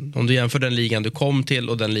 Alltså om du jämför den ligan du kom till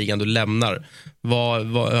och den ligan du lämnar,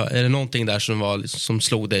 är det någonting där som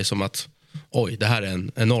slog dig som att oj, det här är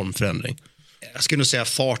en enorm förändring? Jag skulle nog säga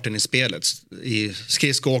farten i spelet. I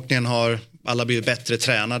skridskoåkningen har alla blivit bättre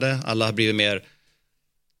tränade. Alla har blivit mer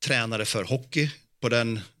tränade för hockey. På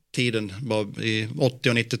den tiden, i 80- och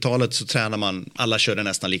 90-talet, så tränar man, alla körde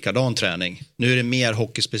nästan likadan träning. Nu är det mer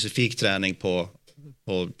hockeyspecifik träning på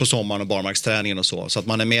sommaren och barmarksträningen och så. Så att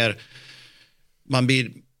man är mer,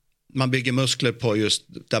 man bygger muskler på just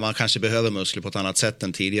där man kanske behöver muskler på ett annat sätt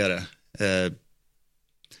än tidigare.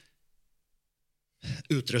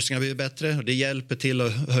 Utrustningen har blivit bättre och det hjälper till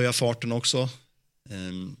att höja farten också.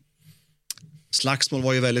 Slagsmål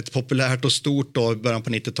var ju väldigt populärt och stort då i början på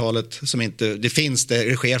 90-talet, som inte, det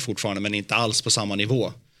sker fortfarande men inte alls på samma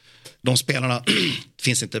nivå. De spelarna, det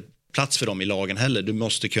finns inte plats för dem i lagen heller. Du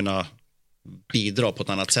måste kunna bidra på ett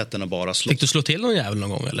annat sätt än att bara slå. Fick du slå till någon jävel någon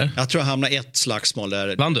gång eller? Jag tror jag hamnade i ett slagsmål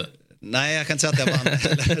där. Vann du? Nej, jag kan inte säga att jag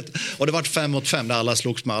vann. Och det var 5 mot 5 där alla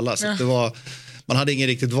slogs med alla. Så det var, man hade ingen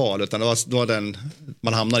riktigt val, utan det var den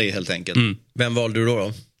man hamnade i helt enkelt. Vem valde du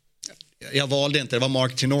då? Jag valde inte, det var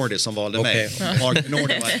Mark Tinordi som valde mig. Mark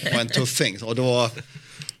Tinordi var en tuffing och det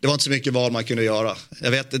var inte så mycket val man kunde göra.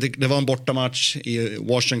 Jag vet, det var en bortamatch i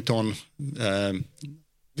Washington.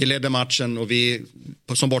 Vi ledde matchen och vi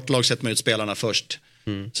som bortalag sett medspelarna först.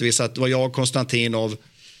 Så vi satt, det var jag, Konstantinov,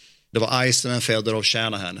 det var Iceman, Fedorov,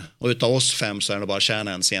 Shanahan. Och utav oss 5 så är det bara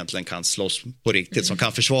Shanahan som egentligen kan slåss på riktigt, som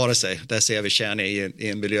kan försvara sig. Där ser vi Shanahan i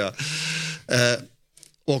en miljö.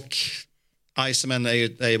 Och Iceman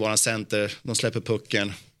är ju våran center. De släpper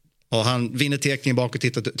pucken. Och han vinner tekningen bak och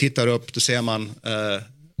tittar upp. Då ser man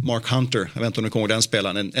Mark Hunter. Jag vet inte om du kommer ihåg den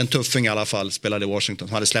spelaren. En tuffing i alla fall, spelade i Washington.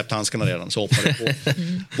 Han hade släppt handskarna redan, så hoppade på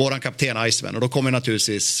våran kapten Iceman. Och då kommer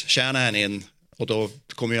naturligtvis Shanahan in. Och då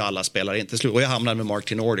kommer ju alla spelare in till slut. Och jag hamnade med Mark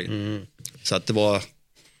Tinordi. Så att det var...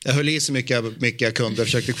 Jag höll i så mycket jag kunde.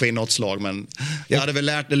 Försökte få in något slag. Men jag hade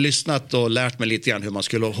väl lyssnat och lärt mig lite grann hur man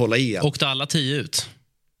skulle hålla i. Åkte alla 10 ut?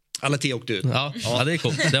 Alla 10 åkte ut. Ja, det är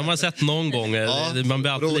coolt. Det har man sett någon gång. Man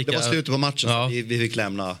blir alltid lika... Det var slutet på matchen. Så vi fick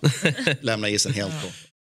lämna isen helt på.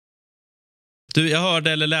 Du, jag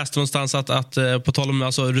hörde eller läste någonstans att på tal om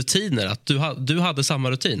alltså rutiner, att du hade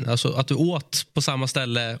samma rutin. Alltså att du åt på samma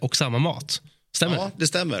ställe och samma mat. Stämmer? Ja, det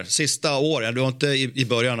stämmer. Sista åren, det var inte i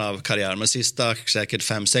början av karriären, men sista säkert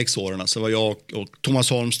 5-6 åren så var jag och Tomas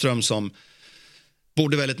Holmström som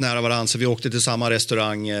bodde väldigt nära varandra, så vi åkte till samma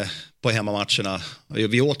restaurang på hemmamatcherna.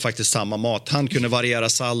 Vi åt faktiskt samma mat. Han kunde variera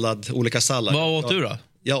olika sallad. Vad åt du då?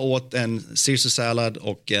 Jag åt en Caesar salad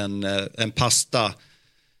och en pasta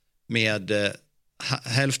med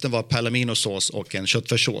hälften var palomino-sås och en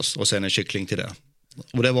köttfärssås och sen en kyckling till det.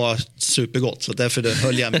 Och det var supergott, så därför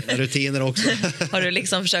höll jag mina rutiner också. Har du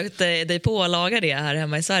liksom försökt dig på att laga det här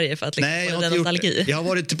hemma i Sverige för att liksom Nej, få den nostalgi? Jag har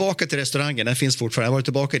varit tillbaka till restaurangen, den finns fortfarande. Jag har varit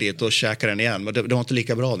tillbaka dit och käkat den igen, men det var inte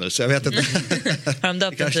lika bra nu, så jag vet inte. Har de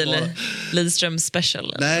döpt den till Lidström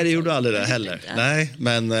special? Nej, det gjorde aldrig det heller. Nej,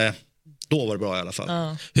 men då var det bra i alla fall.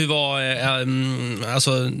 Ja. Hur var,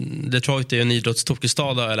 alltså Detroit är ju en idrottstokig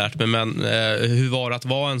stad har jag lärt mig, men hur var det att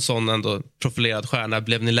vara en sån ändå profilerad stjärna?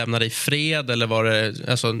 Blev ni lämnade i fred eller var det,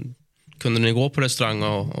 alltså, kunde ni gå på restaurang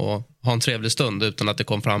och ha en trevlig stund utan att det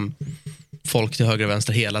kom fram folk till höger och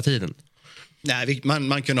vänster hela tiden? Nej,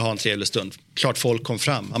 man kunde ha en trevlig stund. Klart folk kom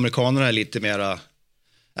fram. Amerikanerna är lite mera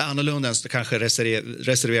annorlunda än kanske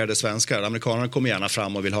reserverade svenskar. Amerikanerna kommer gärna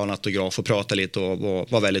fram och vill ha en autograf och prata lite och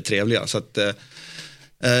vara väldigt trevliga. Så att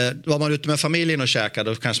var man ute med familjen och käkade,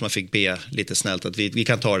 då kanske man fick be lite snällt att vi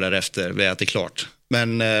kan ta det där efter vi äter klart.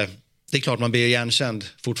 Men det är klart man blir igenkänd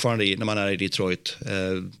fortfarande när man är i Detroit.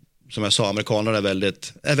 Som jag sa, amerikanerna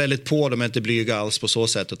är väldigt på, de är inte blyga alls på så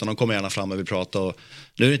sätt, utan de kommer gärna fram och vill prata. Och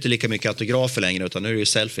nu är det inte lika mycket autografer längre, utan nu är det ju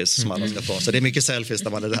selfies som alla ska ta. Så det är mycket selfies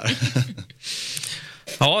när man är där.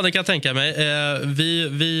 Ja, det kan jag tänka mig.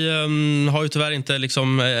 Vi har ju tyvärr inte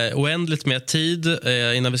liksom oändligt med tid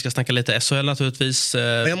innan vi ska snacka lite SHL naturligtvis.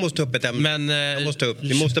 Jag måste ta upp ett ämne. Men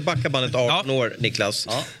vi måste backa bandet 18 år, Nicklas.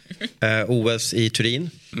 Ja. OS i Turin.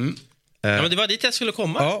 Ja, men det var dit jag skulle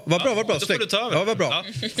komma. Ja, vad bra. Då får du ta över. Ja, vad bra.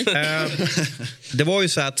 Ja. Det var ju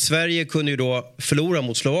så att Sverige kunde ju då förlora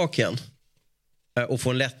mot Slovakien och få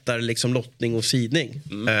en lättare liksom lottning och sidning.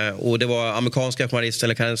 Och det var amerikanska journalister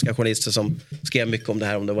eller kanadensiska journalister som skrev mycket om det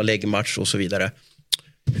här, om det var läggmatch och så vidare.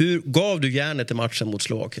 Hur gav du järnet i matchen mot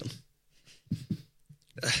Slovakien?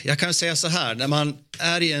 Jag kan säga så här, när man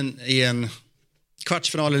är i en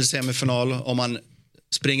kvartsfinal eller semifinal, om man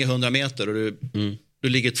springer 100 meter och du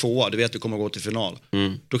ligger 2, du vet att du kommer att gå till final.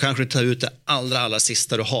 Då kanske du tar ut det allra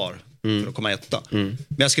sista du har för att komma etta. Men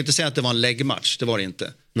jag ska inte säga att det var en läggmatch, det var det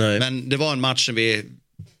inte. Nej. Men det var en match som vi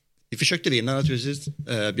försökte vinna naturligtvis.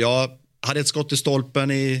 Jag hade ett skott i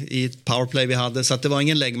stolpen i ett powerplay vi hade, så att det var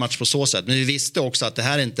ingen läggmatch på så sätt. Men vi visste också att det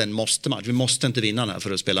här är inte en måste-match. Vi måste inte vinna den här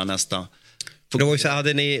för att spela nästa. För det var ju så,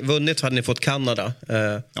 hade ni vunnit så hade ni fått Kanada.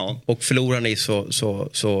 Och förlorar ni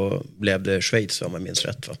så blev det Schweiz, om man minns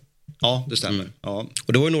rätt, va? Ja, det stämmer. Ja.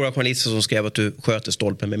 Och det var ju några journalister som skrev att du sköter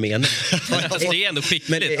stolpen med mening. Det är ändå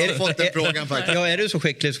skickligt. Jag har fått den frågan faktiskt. Ja, är du så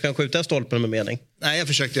skicklig så kan skjuta stolpen med mening? Nej, jag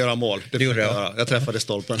försökte göra mål. Det gjorde jag. Jag träffade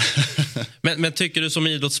stolpen. Men tycker du som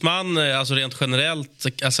idrottsman, alltså rent generellt,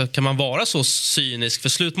 alltså kan man vara så cynisk? För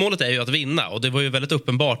slutmålet är ju att vinna. Och det var ju väldigt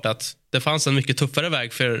uppenbart att det fanns en mycket tuffare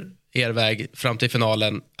väg för er väg fram till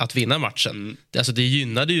finalen att vinna matchen. Alltså det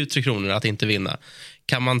gynnade ju Tre Kronor att inte vinna.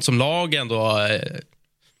 Kan man som lag ändå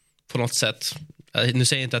på något sätt, nu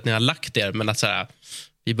säger jag inte att ni har lagt er, men att så här,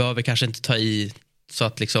 vi behöver kanske inte ta i så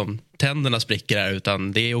att liksom tänderna spricker här,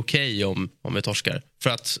 utan det är okej om vi torskar, för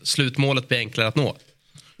att slutmålet blir enklare att nå.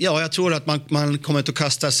 Ja, jag tror att man kommer inte att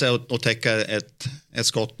kasta sig och täcka ett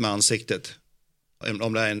skott med ansiktet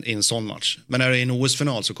om det är en sån match. Men när det är en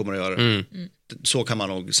OS-final så kommer det göra det. Så kan man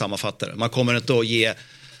nog sammanfatta det. Man kommer inte att ge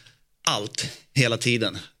allt hela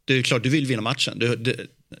tiden. Det är klart, du vill vinna matchen.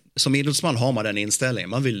 Som idrottsman har man den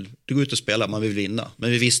inställningen. Du går ut och spelar, man vill vinna.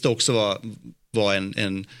 Men vi visste också vad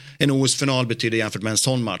en OS-final betyder jämfört med en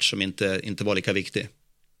sån match som inte var lika viktig.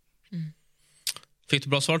 Fick du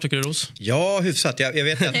bra svar, tycker du, Ros? Ja, hyfsat. Jag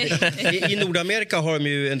vet att i Nordamerika har de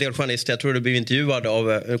ju en del journalister, jag tror du blev intervjuad av,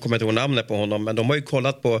 jag kommer inte ihåg namnet på honom, men de har ju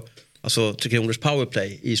kollat på Tre Kronors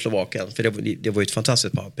powerplay i Slovakien, för det var ju ett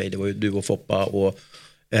fantastiskt powerplay. Det var ju du och Foppa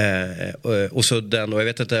och Sudden, och jag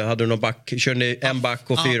vet inte, hade du någon back, körde ni en back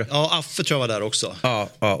och 4? Ja, Affe tror jag var där också. Ja,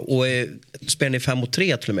 och spelade ni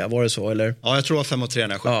 5-3 till och med, var det så, eller? Ja, jag tror det var 5-3 när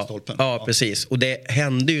jag sköt stolpen. Ja, precis. Och det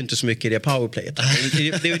hände ju inte så mycket i det powerplayet. Det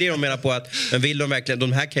är ju det de menar på, att men vill de verkligen,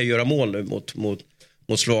 de här kan ju göra mål nu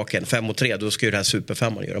mot Slovakien, 5-3, då ska ju det här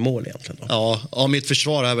superfemman göra mål egentligen då. Ja, mitt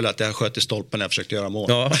försvar är väl att jag sköt i stolpen när jag försökte göra mål.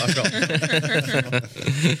 Ja, bra.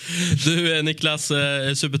 Du, Nicklas,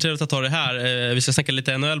 supertrevligt att ta det här. Vi ska snacka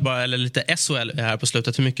lite NHL bara, eller lite SHL här på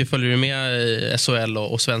slutet. Hur mycket följer du med SHL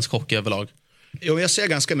och svensk hockey överlag? Jo, jag ser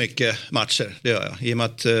ganska mycket matcher, det gör jag. I och med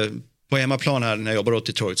att på hemmaplan här när jag jobbar åt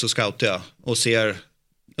Detroit så scoutar jag och ser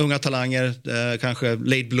unga talanger, kanske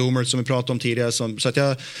late bloomers som vi pratade om tidigare. Så att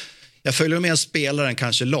jag följer med spelaren,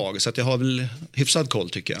 kanske lag, så att jag har väl hyfsad koll,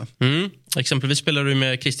 tycker jag. Exempelvis spelar du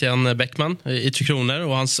med Christian Bäckman i Tre Kronor,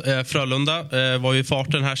 och hans Frölunda var ju i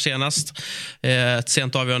farten här senast. Ett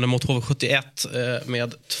sent avgörande mot HV71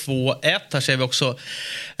 med 2-1. Här ser vi också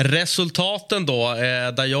resultaten då,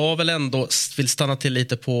 där jag väl ändå vill stanna till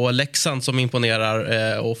lite på Leksand som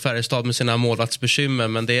imponerar, och Färjestad med sina målvaktsbekymmer,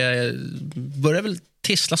 men det börjar väl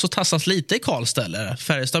tisslas och tassas lite i Karlstad, eller?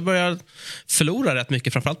 Färjestad börjar förlora rätt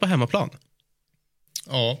mycket, framförallt på hemmaplan.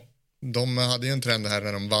 Ja, de hade ju en trend här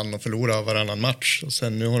när de vann och förlorade varannan match. Och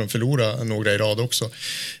sen nu har de förlorat några i rad också.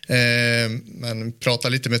 Men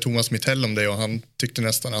pratade lite med Thomas Mittell om det, och han tyckte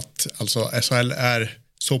nästan att alltså, SHL är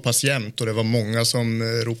så pass jämnt, och det var många som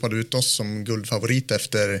ropade ut oss som guldfavorit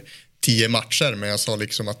efter 10 matcher, men jag sa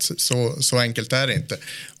liksom att så enkelt är det inte.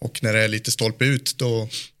 Och när det är lite stolpe ut,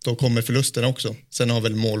 då kommer förlusten också. Sen har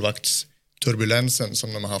väl målvaktsturbulensen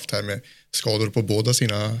som de har haft här med skador på båda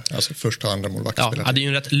sina, alltså första och andra målvaktsspelare. Ja, det är ju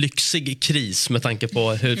en rätt lyxig kris med tanke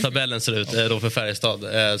på hur tabellen ser ut då för Färjestad,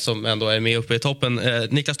 som ändå är med uppe i toppen.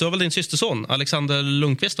 Niklas, du har väl din systerson Alexander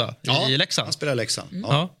Lundqvist, va? I Leksand. Han spelar i Leksand.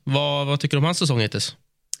 Ja. Vad tycker du om hans säsong hittills?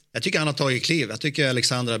 Jag tycker han har tagit kliv. Jag tycker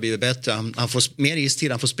Alexander har blivit bättre. Han får mer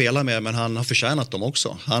istid, han får spela med, men han har förtjänat dem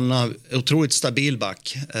också. Han har otroligt stabil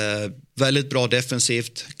back. Väldigt bra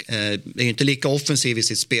defensivt. Är inte lika offensiv i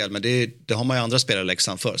sitt spel, men det har man ju andra spelare i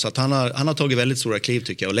Leksand för. Så att han har tagit väldigt stora kliv,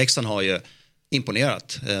 tycker jag. Och Leksand har ju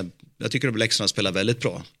imponerat. Jag tycker att Leksand spelar väldigt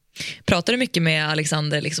bra. Pratar du mycket med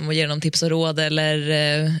Alexander liksom, och ger honom tips och råd,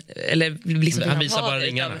 eller liksom, han visar bara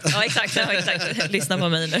ringarna? Ja, exakt. Lyssna på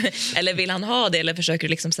mig nu. Eller vill han ha det, eller försöker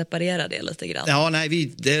du liksom separera det lite grann? Ja, nej,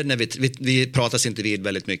 vi pratas inte vid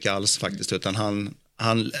väldigt mycket alls faktiskt, utan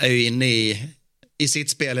han är ju inne i sitt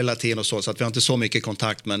spel hela tiden och så att vi har inte så mycket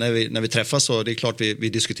kontakt, men när vi träffas så det är klart vi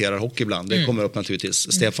diskuterar hockey ibland. Det kommer upp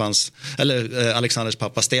naturligtvis. Alexanders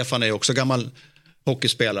pappa Stefan är ju också gammal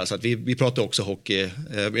hockeyspelare, så att vi pratar också hockey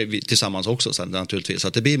tillsammans också sen, naturligtvis. Så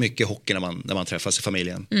att det blir mycket hockey när man träffas i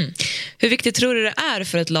familjen. Hur viktigt tror du det är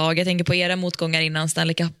för ett lag? Jag tänker på era motgångar innan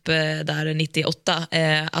Stanley Cup där 98,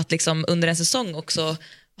 att liksom under en säsong också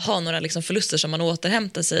ha några liksom förluster som man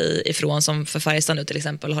återhämtar sig ifrån, som för Färjestad nu till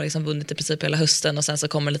exempel har liksom vunnit i princip hela hösten och sen så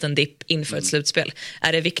kommer en liten dipp inför ett slutspel.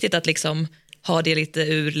 Är det viktigt att liksom ha det lite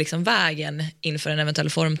ur liksom vägen inför en eventuell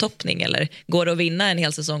formtoppning, eller går det att vinna en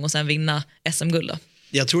hel säsong och sen vinna SM-guld då?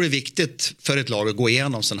 Jag tror det är viktigt för ett lag att gå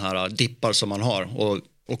igenom sådana här dippar som man har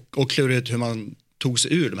och klura ut hur man tog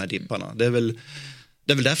sig ur de här dipparna. Det är väl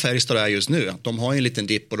där Färjestad är just nu. De har en liten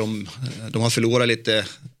dipp och de har förlorat lite.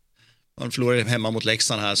 Man förlorar hemma mot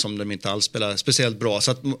Leksand här som de inte alls spelar speciellt bra.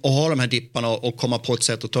 Så att ha de här dipparna och komma på ett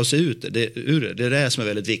sätt att ta sig ut ur det är det som är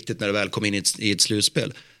väldigt viktigt när du väl kommer in i ett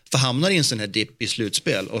slutspel. För hamnar i en sån här dipp i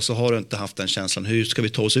slutspel och så har du inte haft den känslan, hur ska vi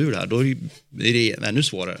ta oss ur det här? Då är det ännu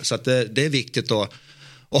svårare. Så att det är viktigt att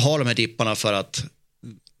ha de här dipparna för att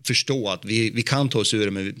förstå att vi kan ta oss ur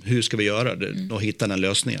det, men hur ska vi göra det och hitta den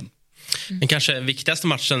lösningen. Den kanske viktigaste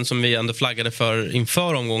matchen som vi ändå flaggade för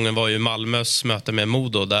inför omgången var ju Malmös möte med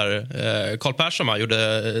Modo, där Karl Persson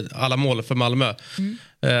gjorde alla mål för Malmö.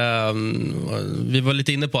 Vi var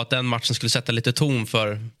lite inne på att den matchen skulle sätta lite ton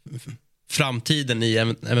för framtiden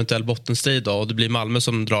i eventuell bottenstrid då, och det blir Malmö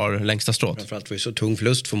som drar längsta strået. Framförallt var det så tung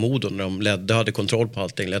förlust för Modo när de ledde, hade kontroll på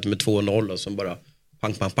allting, ledde med 2-0 och som bara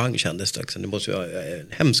pang, pang, pang kändes det. Det måste ju vara en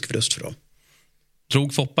hemsk förlust för dem.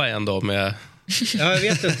 Drog Foppa igen då med... Ja, jag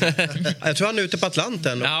vet inte. Jag tror han är ute på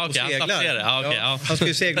Atlanten och seglar. Han ska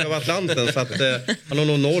ju segla över Atlanten, så att han har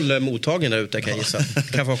nog 0 mottagen där ute, kan jag gissa.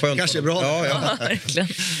 Kan vara skönt. Kanske bra. Ja, verkligen.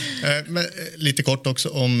 Men, lite kort också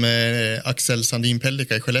om Axel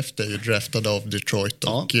Sandin-Pellikka i Skellefteå är ju draftad av Detroit.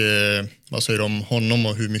 Och vad säger du om honom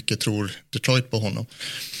och hur mycket tror Detroit på honom?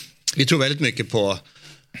 Vi tror väldigt mycket på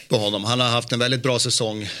honom. Han har haft en väldigt bra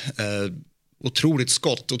säsong. Otroligt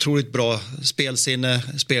skott, otroligt bra spelsinne,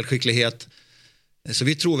 spelskicklighet. Så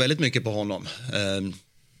vi tror väldigt mycket på honom.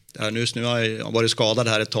 Just nu har jag varit skadad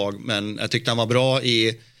här ett tag, men jag tyckte han var bra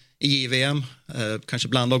i JVM. Kanske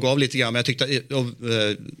bland och gav lite grann, men jag tyckte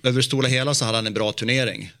över stora hela så hade han en bra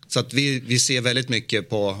turnering. Så att vi ser väldigt mycket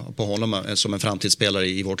på honom som en framtidsspelare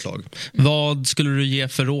i vårt lag. Vad skulle du ge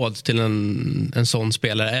för råd till en sån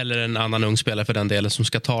spelare, eller en annan ung spelare för den delen, som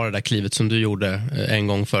ska ta det där klivet som du gjorde en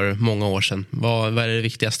gång för många år sedan? Vad är det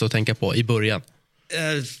viktigaste att tänka på i början?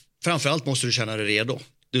 Framförallt måste du känna dig redo.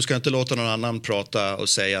 Du ska inte låta någon annan prata och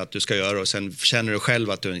säga att du ska göra, och sen känner du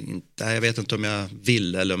själv att du inte, jag vet inte om jag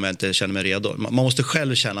vill eller om jag inte känner mig redo. Man måste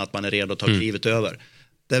själv känna att man är redo att ta klivet över.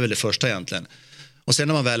 Det är väl det första egentligen. Och sen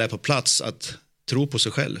när man väl är på plats, att tro på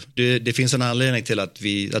sig själv. Det finns en anledning till att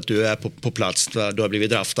du är på plats, du har blivit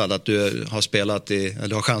draftad, att du har spelat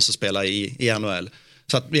eller har chans att spela i NHL.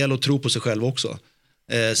 Så att det gäller att tro på sig själv också.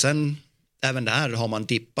 Sen även där har man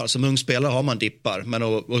dippar. Som ung spelare har man dippar. Men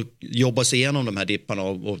att jobba sig igenom de här dipparna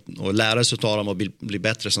och lära sig av dem och bli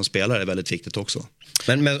bättre som spelare är väldigt viktigt också.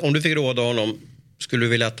 Men om du fick råda honom, skulle du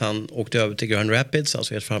vilja att han åkte över till Grand Rapids,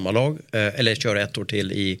 alltså ett farmarlag, eller köra ett år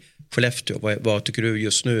till i Skellefteå? Vad tycker du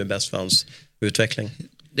just nu är bäst för hans utveckling?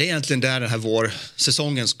 Det är egentligen där den här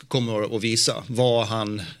vårsäsongen kommer att visa. Vad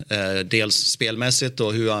han dels spelmässigt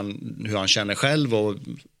och hur han känner själv, och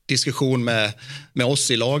diskussion med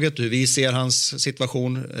oss i laget, hur vi ser hans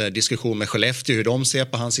situation, diskussion med Skellefteå, hur de ser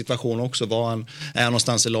på hans situation också, var han är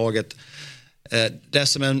någonstans i laget. Det är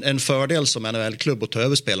som en fördel som NHL-klubb att ta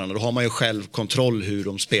över spelarna. Då har man ju själv kontroll hur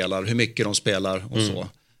de spelar, hur mycket de spelar och så.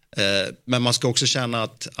 Men man ska också känna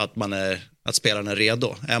att spelarna är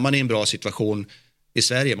redo. Är man i en bra situation i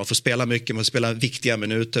Sverige, man får spela mycket, man får spela viktiga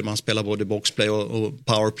minuter, man spelar både boxplay och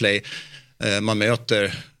powerplay, man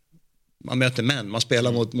möter män, man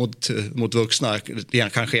spelar mot vuxna,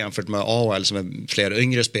 kanske jämfört med AHL som är fler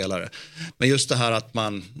yngre spelare. Men just det här att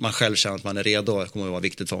man själv känner att man är redo kommer att vara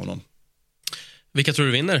viktigt för honom. Vilka tror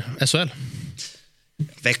du vinner SHL?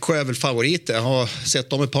 Växjö är väl favoriter. Jag har sett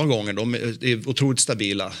dem ett par gånger. De är otroligt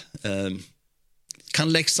stabila.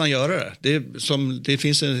 Kan Leksand göra det? Det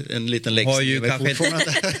finns en liten Leksand.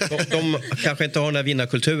 De kanske inte har den här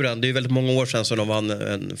vinnarkulturen. Det är väldigt många år sedan som de vann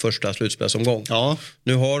en första slutspelsomgång. Ja.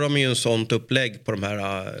 Nu har de ju en sånt upplägg på de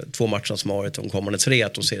här 2 matcherna som har varit de kommande 3,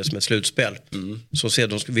 att de ser det som ett slutspel. Så ser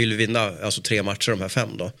de vill vinna alltså 3 matcher de här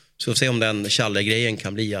 5 då. Så se om den Challe-grejen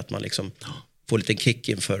kan bli att man liksom får lite kick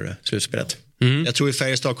inför slutspelet. Jag tror att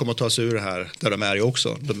Färjestad kommer att ta sig ur det här där de är ju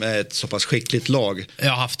också. De är ett så pass skickligt lag. Jag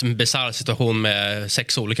har haft en bizarr situation med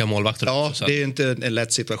 6 olika målvakter. Ja, också, det är inte en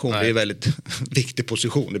lätt situation. Nej. Det är en väldigt viktig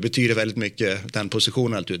position. Det betyder väldigt mycket, den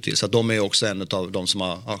positionen naturligtvis. Så de är också en av de som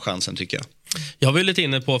har chansen, tycker jag. Jag var ju lite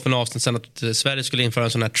inne på för en avsnitt sedan att Sverige skulle införa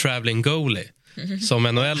en sån här traveling goalie. som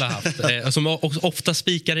NHL har haft. Som ofta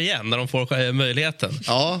spikar igen när de får möjligheten.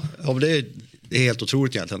 Ja, det är helt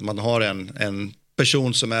otroligt egentligen. Man har en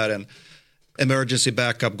person som är en emergency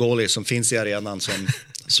backup goalie som finns i arenan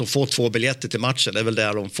som får 2 biljetter till matchen. Det är väl det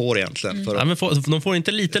de får egentligen. Ja, men de får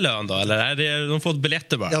inte lite lön då? Eller är det, de får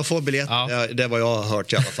biljetter bara? Jag får biljetter, ja. Det är vad jag har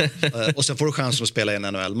hört i alla fall. Och sen får du chansen att spela i en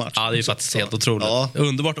NHL-match. Ja, det är ju faktiskt helt otroligt. Ja.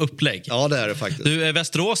 Underbart upplägg. Ja, det är det faktiskt. Du,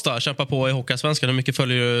 Västerås då, kämpar på i Hockeysvenskan. Hur mycket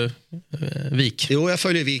följer du Vik? Jo, jag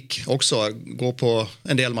följer Vik också. Går på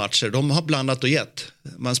en del matcher. De har blandat och gett.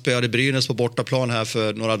 Man spelade Brynäs på bortaplan här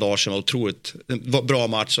för några dagar sedan. Otroligt bra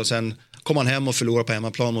match. Och sen kom man hem och förlorade på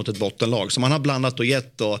hemmaplan mot ett bottenlag. Så man har blandat och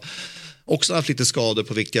gett och också haft lite skador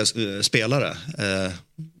på viktiga spelare.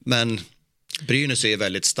 Men Brynäs är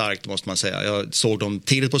väldigt starkt, måste man säga. Jag såg dem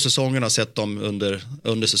tidigt på säsongen och sett dem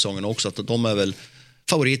under säsongen också. Att de är väl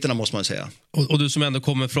favoriterna, måste man säga. Och du som ändå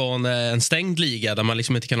kommer från en stängd liga där man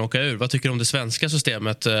liksom inte kan åka ur. Vad tycker du om det svenska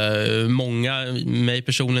systemet? Många, mig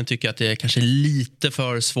personligen, tycker att det är kanske lite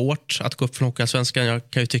för svårt att gå upp från Hockeysvenskan.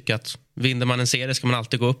 Jag kan ju tycka att vinner man en serie ska man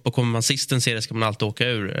alltid gå upp och kommer man sist en serie ska man alltid åka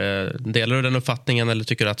ur. Delar du den uppfattningen eller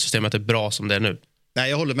tycker du att systemet är bra som det är nu? Nej,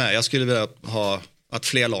 jag håller med. Jag skulle vilja ha att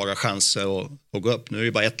fler lag har chanser att gå upp. Nu är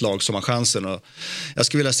det bara ett lag som har chansen. Och jag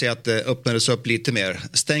skulle vilja se att det öppnades upp lite mer.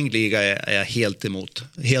 Stängd liga är jag helt emot.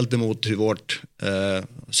 Helt emot hur vårt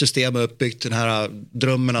system är uppbyggt. Den här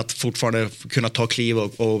drömmen att fortfarande kunna ta kliv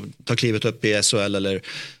och ta klivet upp i SHL eller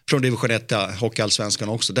från division 1 till Hockeyallsvenskan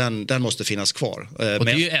också. Den måste finnas kvar. Och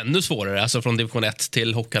det är ju ännu svårare, alltså från division 1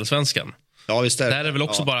 till Hockeyallsvenskan. Ja, visst är det. Där är väl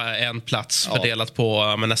också bara en plats fördelat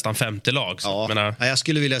på med nästan 50 lag. Så jag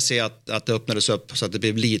skulle vilja se att det öppnades upp så att det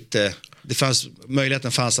blev lite...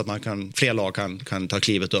 Möjligheten fanns att fler lag kan ta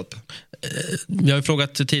klivet upp. Jag har ju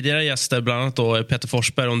frågat tidigare gäster, bland annat då Peter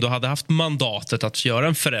Forsberg, om du hade haft mandatet att göra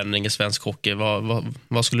en förändring i svensk hockey.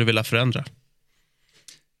 Vad skulle du vilja förändra?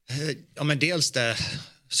 Ja, men dels det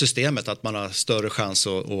systemet att man har större chans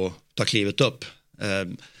att ta klivet upp.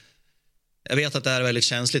 Jag vet att det här är väldigt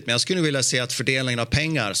känsligt, men jag skulle vilja se att fördelningen av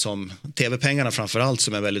pengar, som tv-pengarna framförallt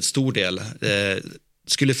som är en väldigt stor del,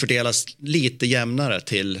 skulle fördelas lite jämnare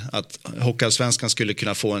till att Hockeyallsvenskan skulle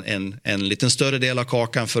kunna få en liten större del av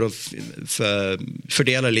kakan för att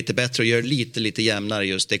fördela det lite bättre och göra lite jämnare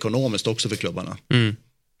just ekonomiskt också för klubbarna. Mm.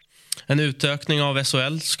 En utökning av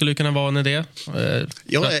SHL skulle kunna vara en idé?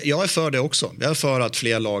 Jag är för det också. Jag är för att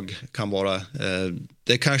fler lag kan vara...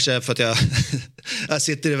 det kanske är för att jag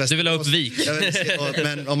sitter i Västerås. Du vill ha upp Vik.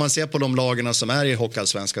 Men om man ser på de lagarna som är i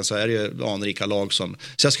Hockeyallsvenskan så är det ju anrika lag som...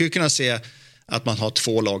 Så jag skulle kunna se att man har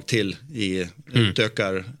 2 lag till i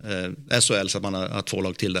utökar SHL så att man har 2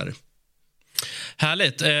 lag till där.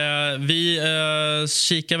 Härligt. Vi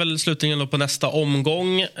kikar väl slutligen på nästa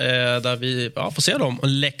omgång där vi får se om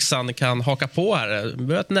Leksand kan haka på här. Det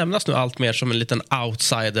börjar nämnas nu allt mer som en liten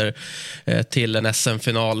outsider till en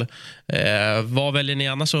SM-final. Vad väljer ni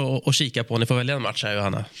annars att kika på? Ni får välja en match här,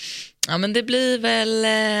 Johanna. Ja, men det blir väl...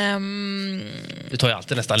 Du tar ju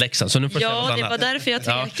alltid nästan Leksand, så nu får du ja, det var därför jag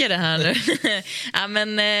tvekade här nu. Ja,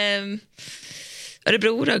 men...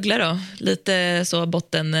 Örebro, Rögle då. Lite så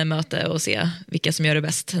bottenmöte och se vilka som gör det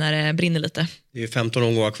bäst när det brinner lite. Det är ju 15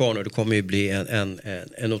 omgångar kvar nu. Det kommer ju bli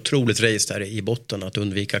en otroligt race där i botten att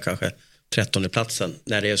undvika kanske 13:e platsen.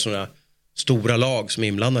 När det är sådana stora lag som är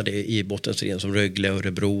inblandade i bottenserien som Rögle,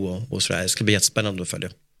 Örebro och Sverige. Det ska bli jättespännande att följa.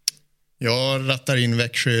 Jag rattar in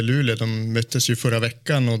Växjö-Luleå. De möttes ju förra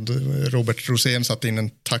veckan och Robert Rosén satte in en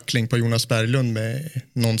tackling på Jonas Berglund med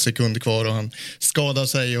någon sekund kvar och han skadade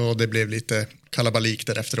sig och det blev lite kalabalik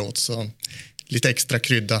där efteråt. Så lite extra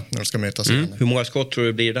krydda när de ska mötas. Hur många skott tror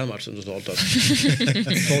du blir den matchen totalt?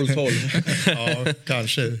 12-12. Ja,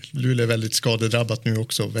 kanske. Luleå är väldigt skadedrabbat nu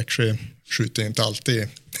också. Växjö skjuter inte alltid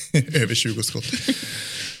över 20 skott.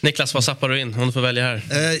 Nicklas, vad sappar du in om du får välja här?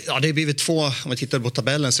 Ja, det har blivit 2, om vi tittar på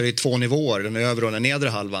tabellen så är det 2 nivåer, den övre och den nedre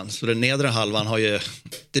halvan. Så den nedre halvan har ju,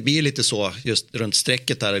 det blir lite så just runt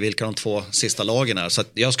strecket där vilka de 2 sista lagen är. Så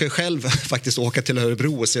att jag ska ju själv faktiskt åka till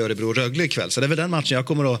Örebro och se Örebro-Rögle ikväll. Så det är väl den matchen jag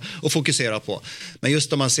kommer att fokusera på. Men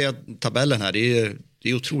just om man ser tabellen här, det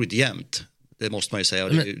är otroligt jämnt. Det måste man ju säga.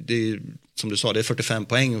 Det är som du sa, det är 45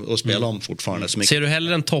 poäng att spela om fortfarande. Ser du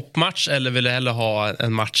hellre en toppmatch eller vill du hellre ha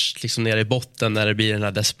en match liksom nere i botten när det blir den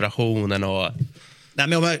här desperationen? Nej,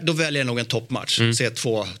 men då väljer jag nog en toppmatch. Se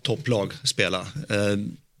 2 topplag spela.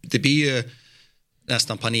 Det blir ju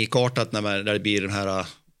nästan panikartat när det blir den här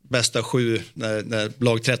bästa 7 när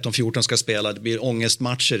lag 13-14 ska spela. Det blir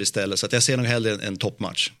ångestmatcher istället. Så att jag ser nog hellre en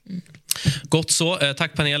toppmatch. Gott så.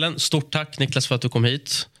 Tack panelen. Stort tack Nicklas för att du kom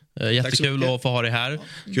hit. Jättekul att få ha dig här.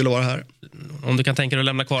 Kul att vara här. Om du kan tänka dig att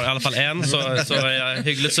lämna kvar i alla fall en så är jag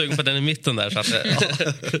hyggligt sugen på den i mitten där. Så att,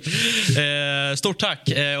 stort tack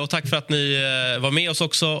och tack för att ni var med oss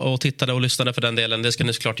också och tittade och lyssnade för den delen. Det ska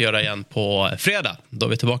ni såklart göra igen på fredag. Då är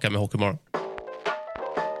vi tillbaka med Hockeymorgon.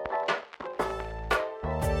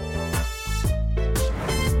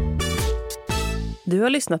 Du har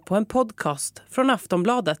lyssnat på en podcast från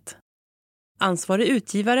Aftonbladet. Ansvarig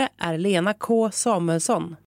utgivare är Lena K. Samuelsson.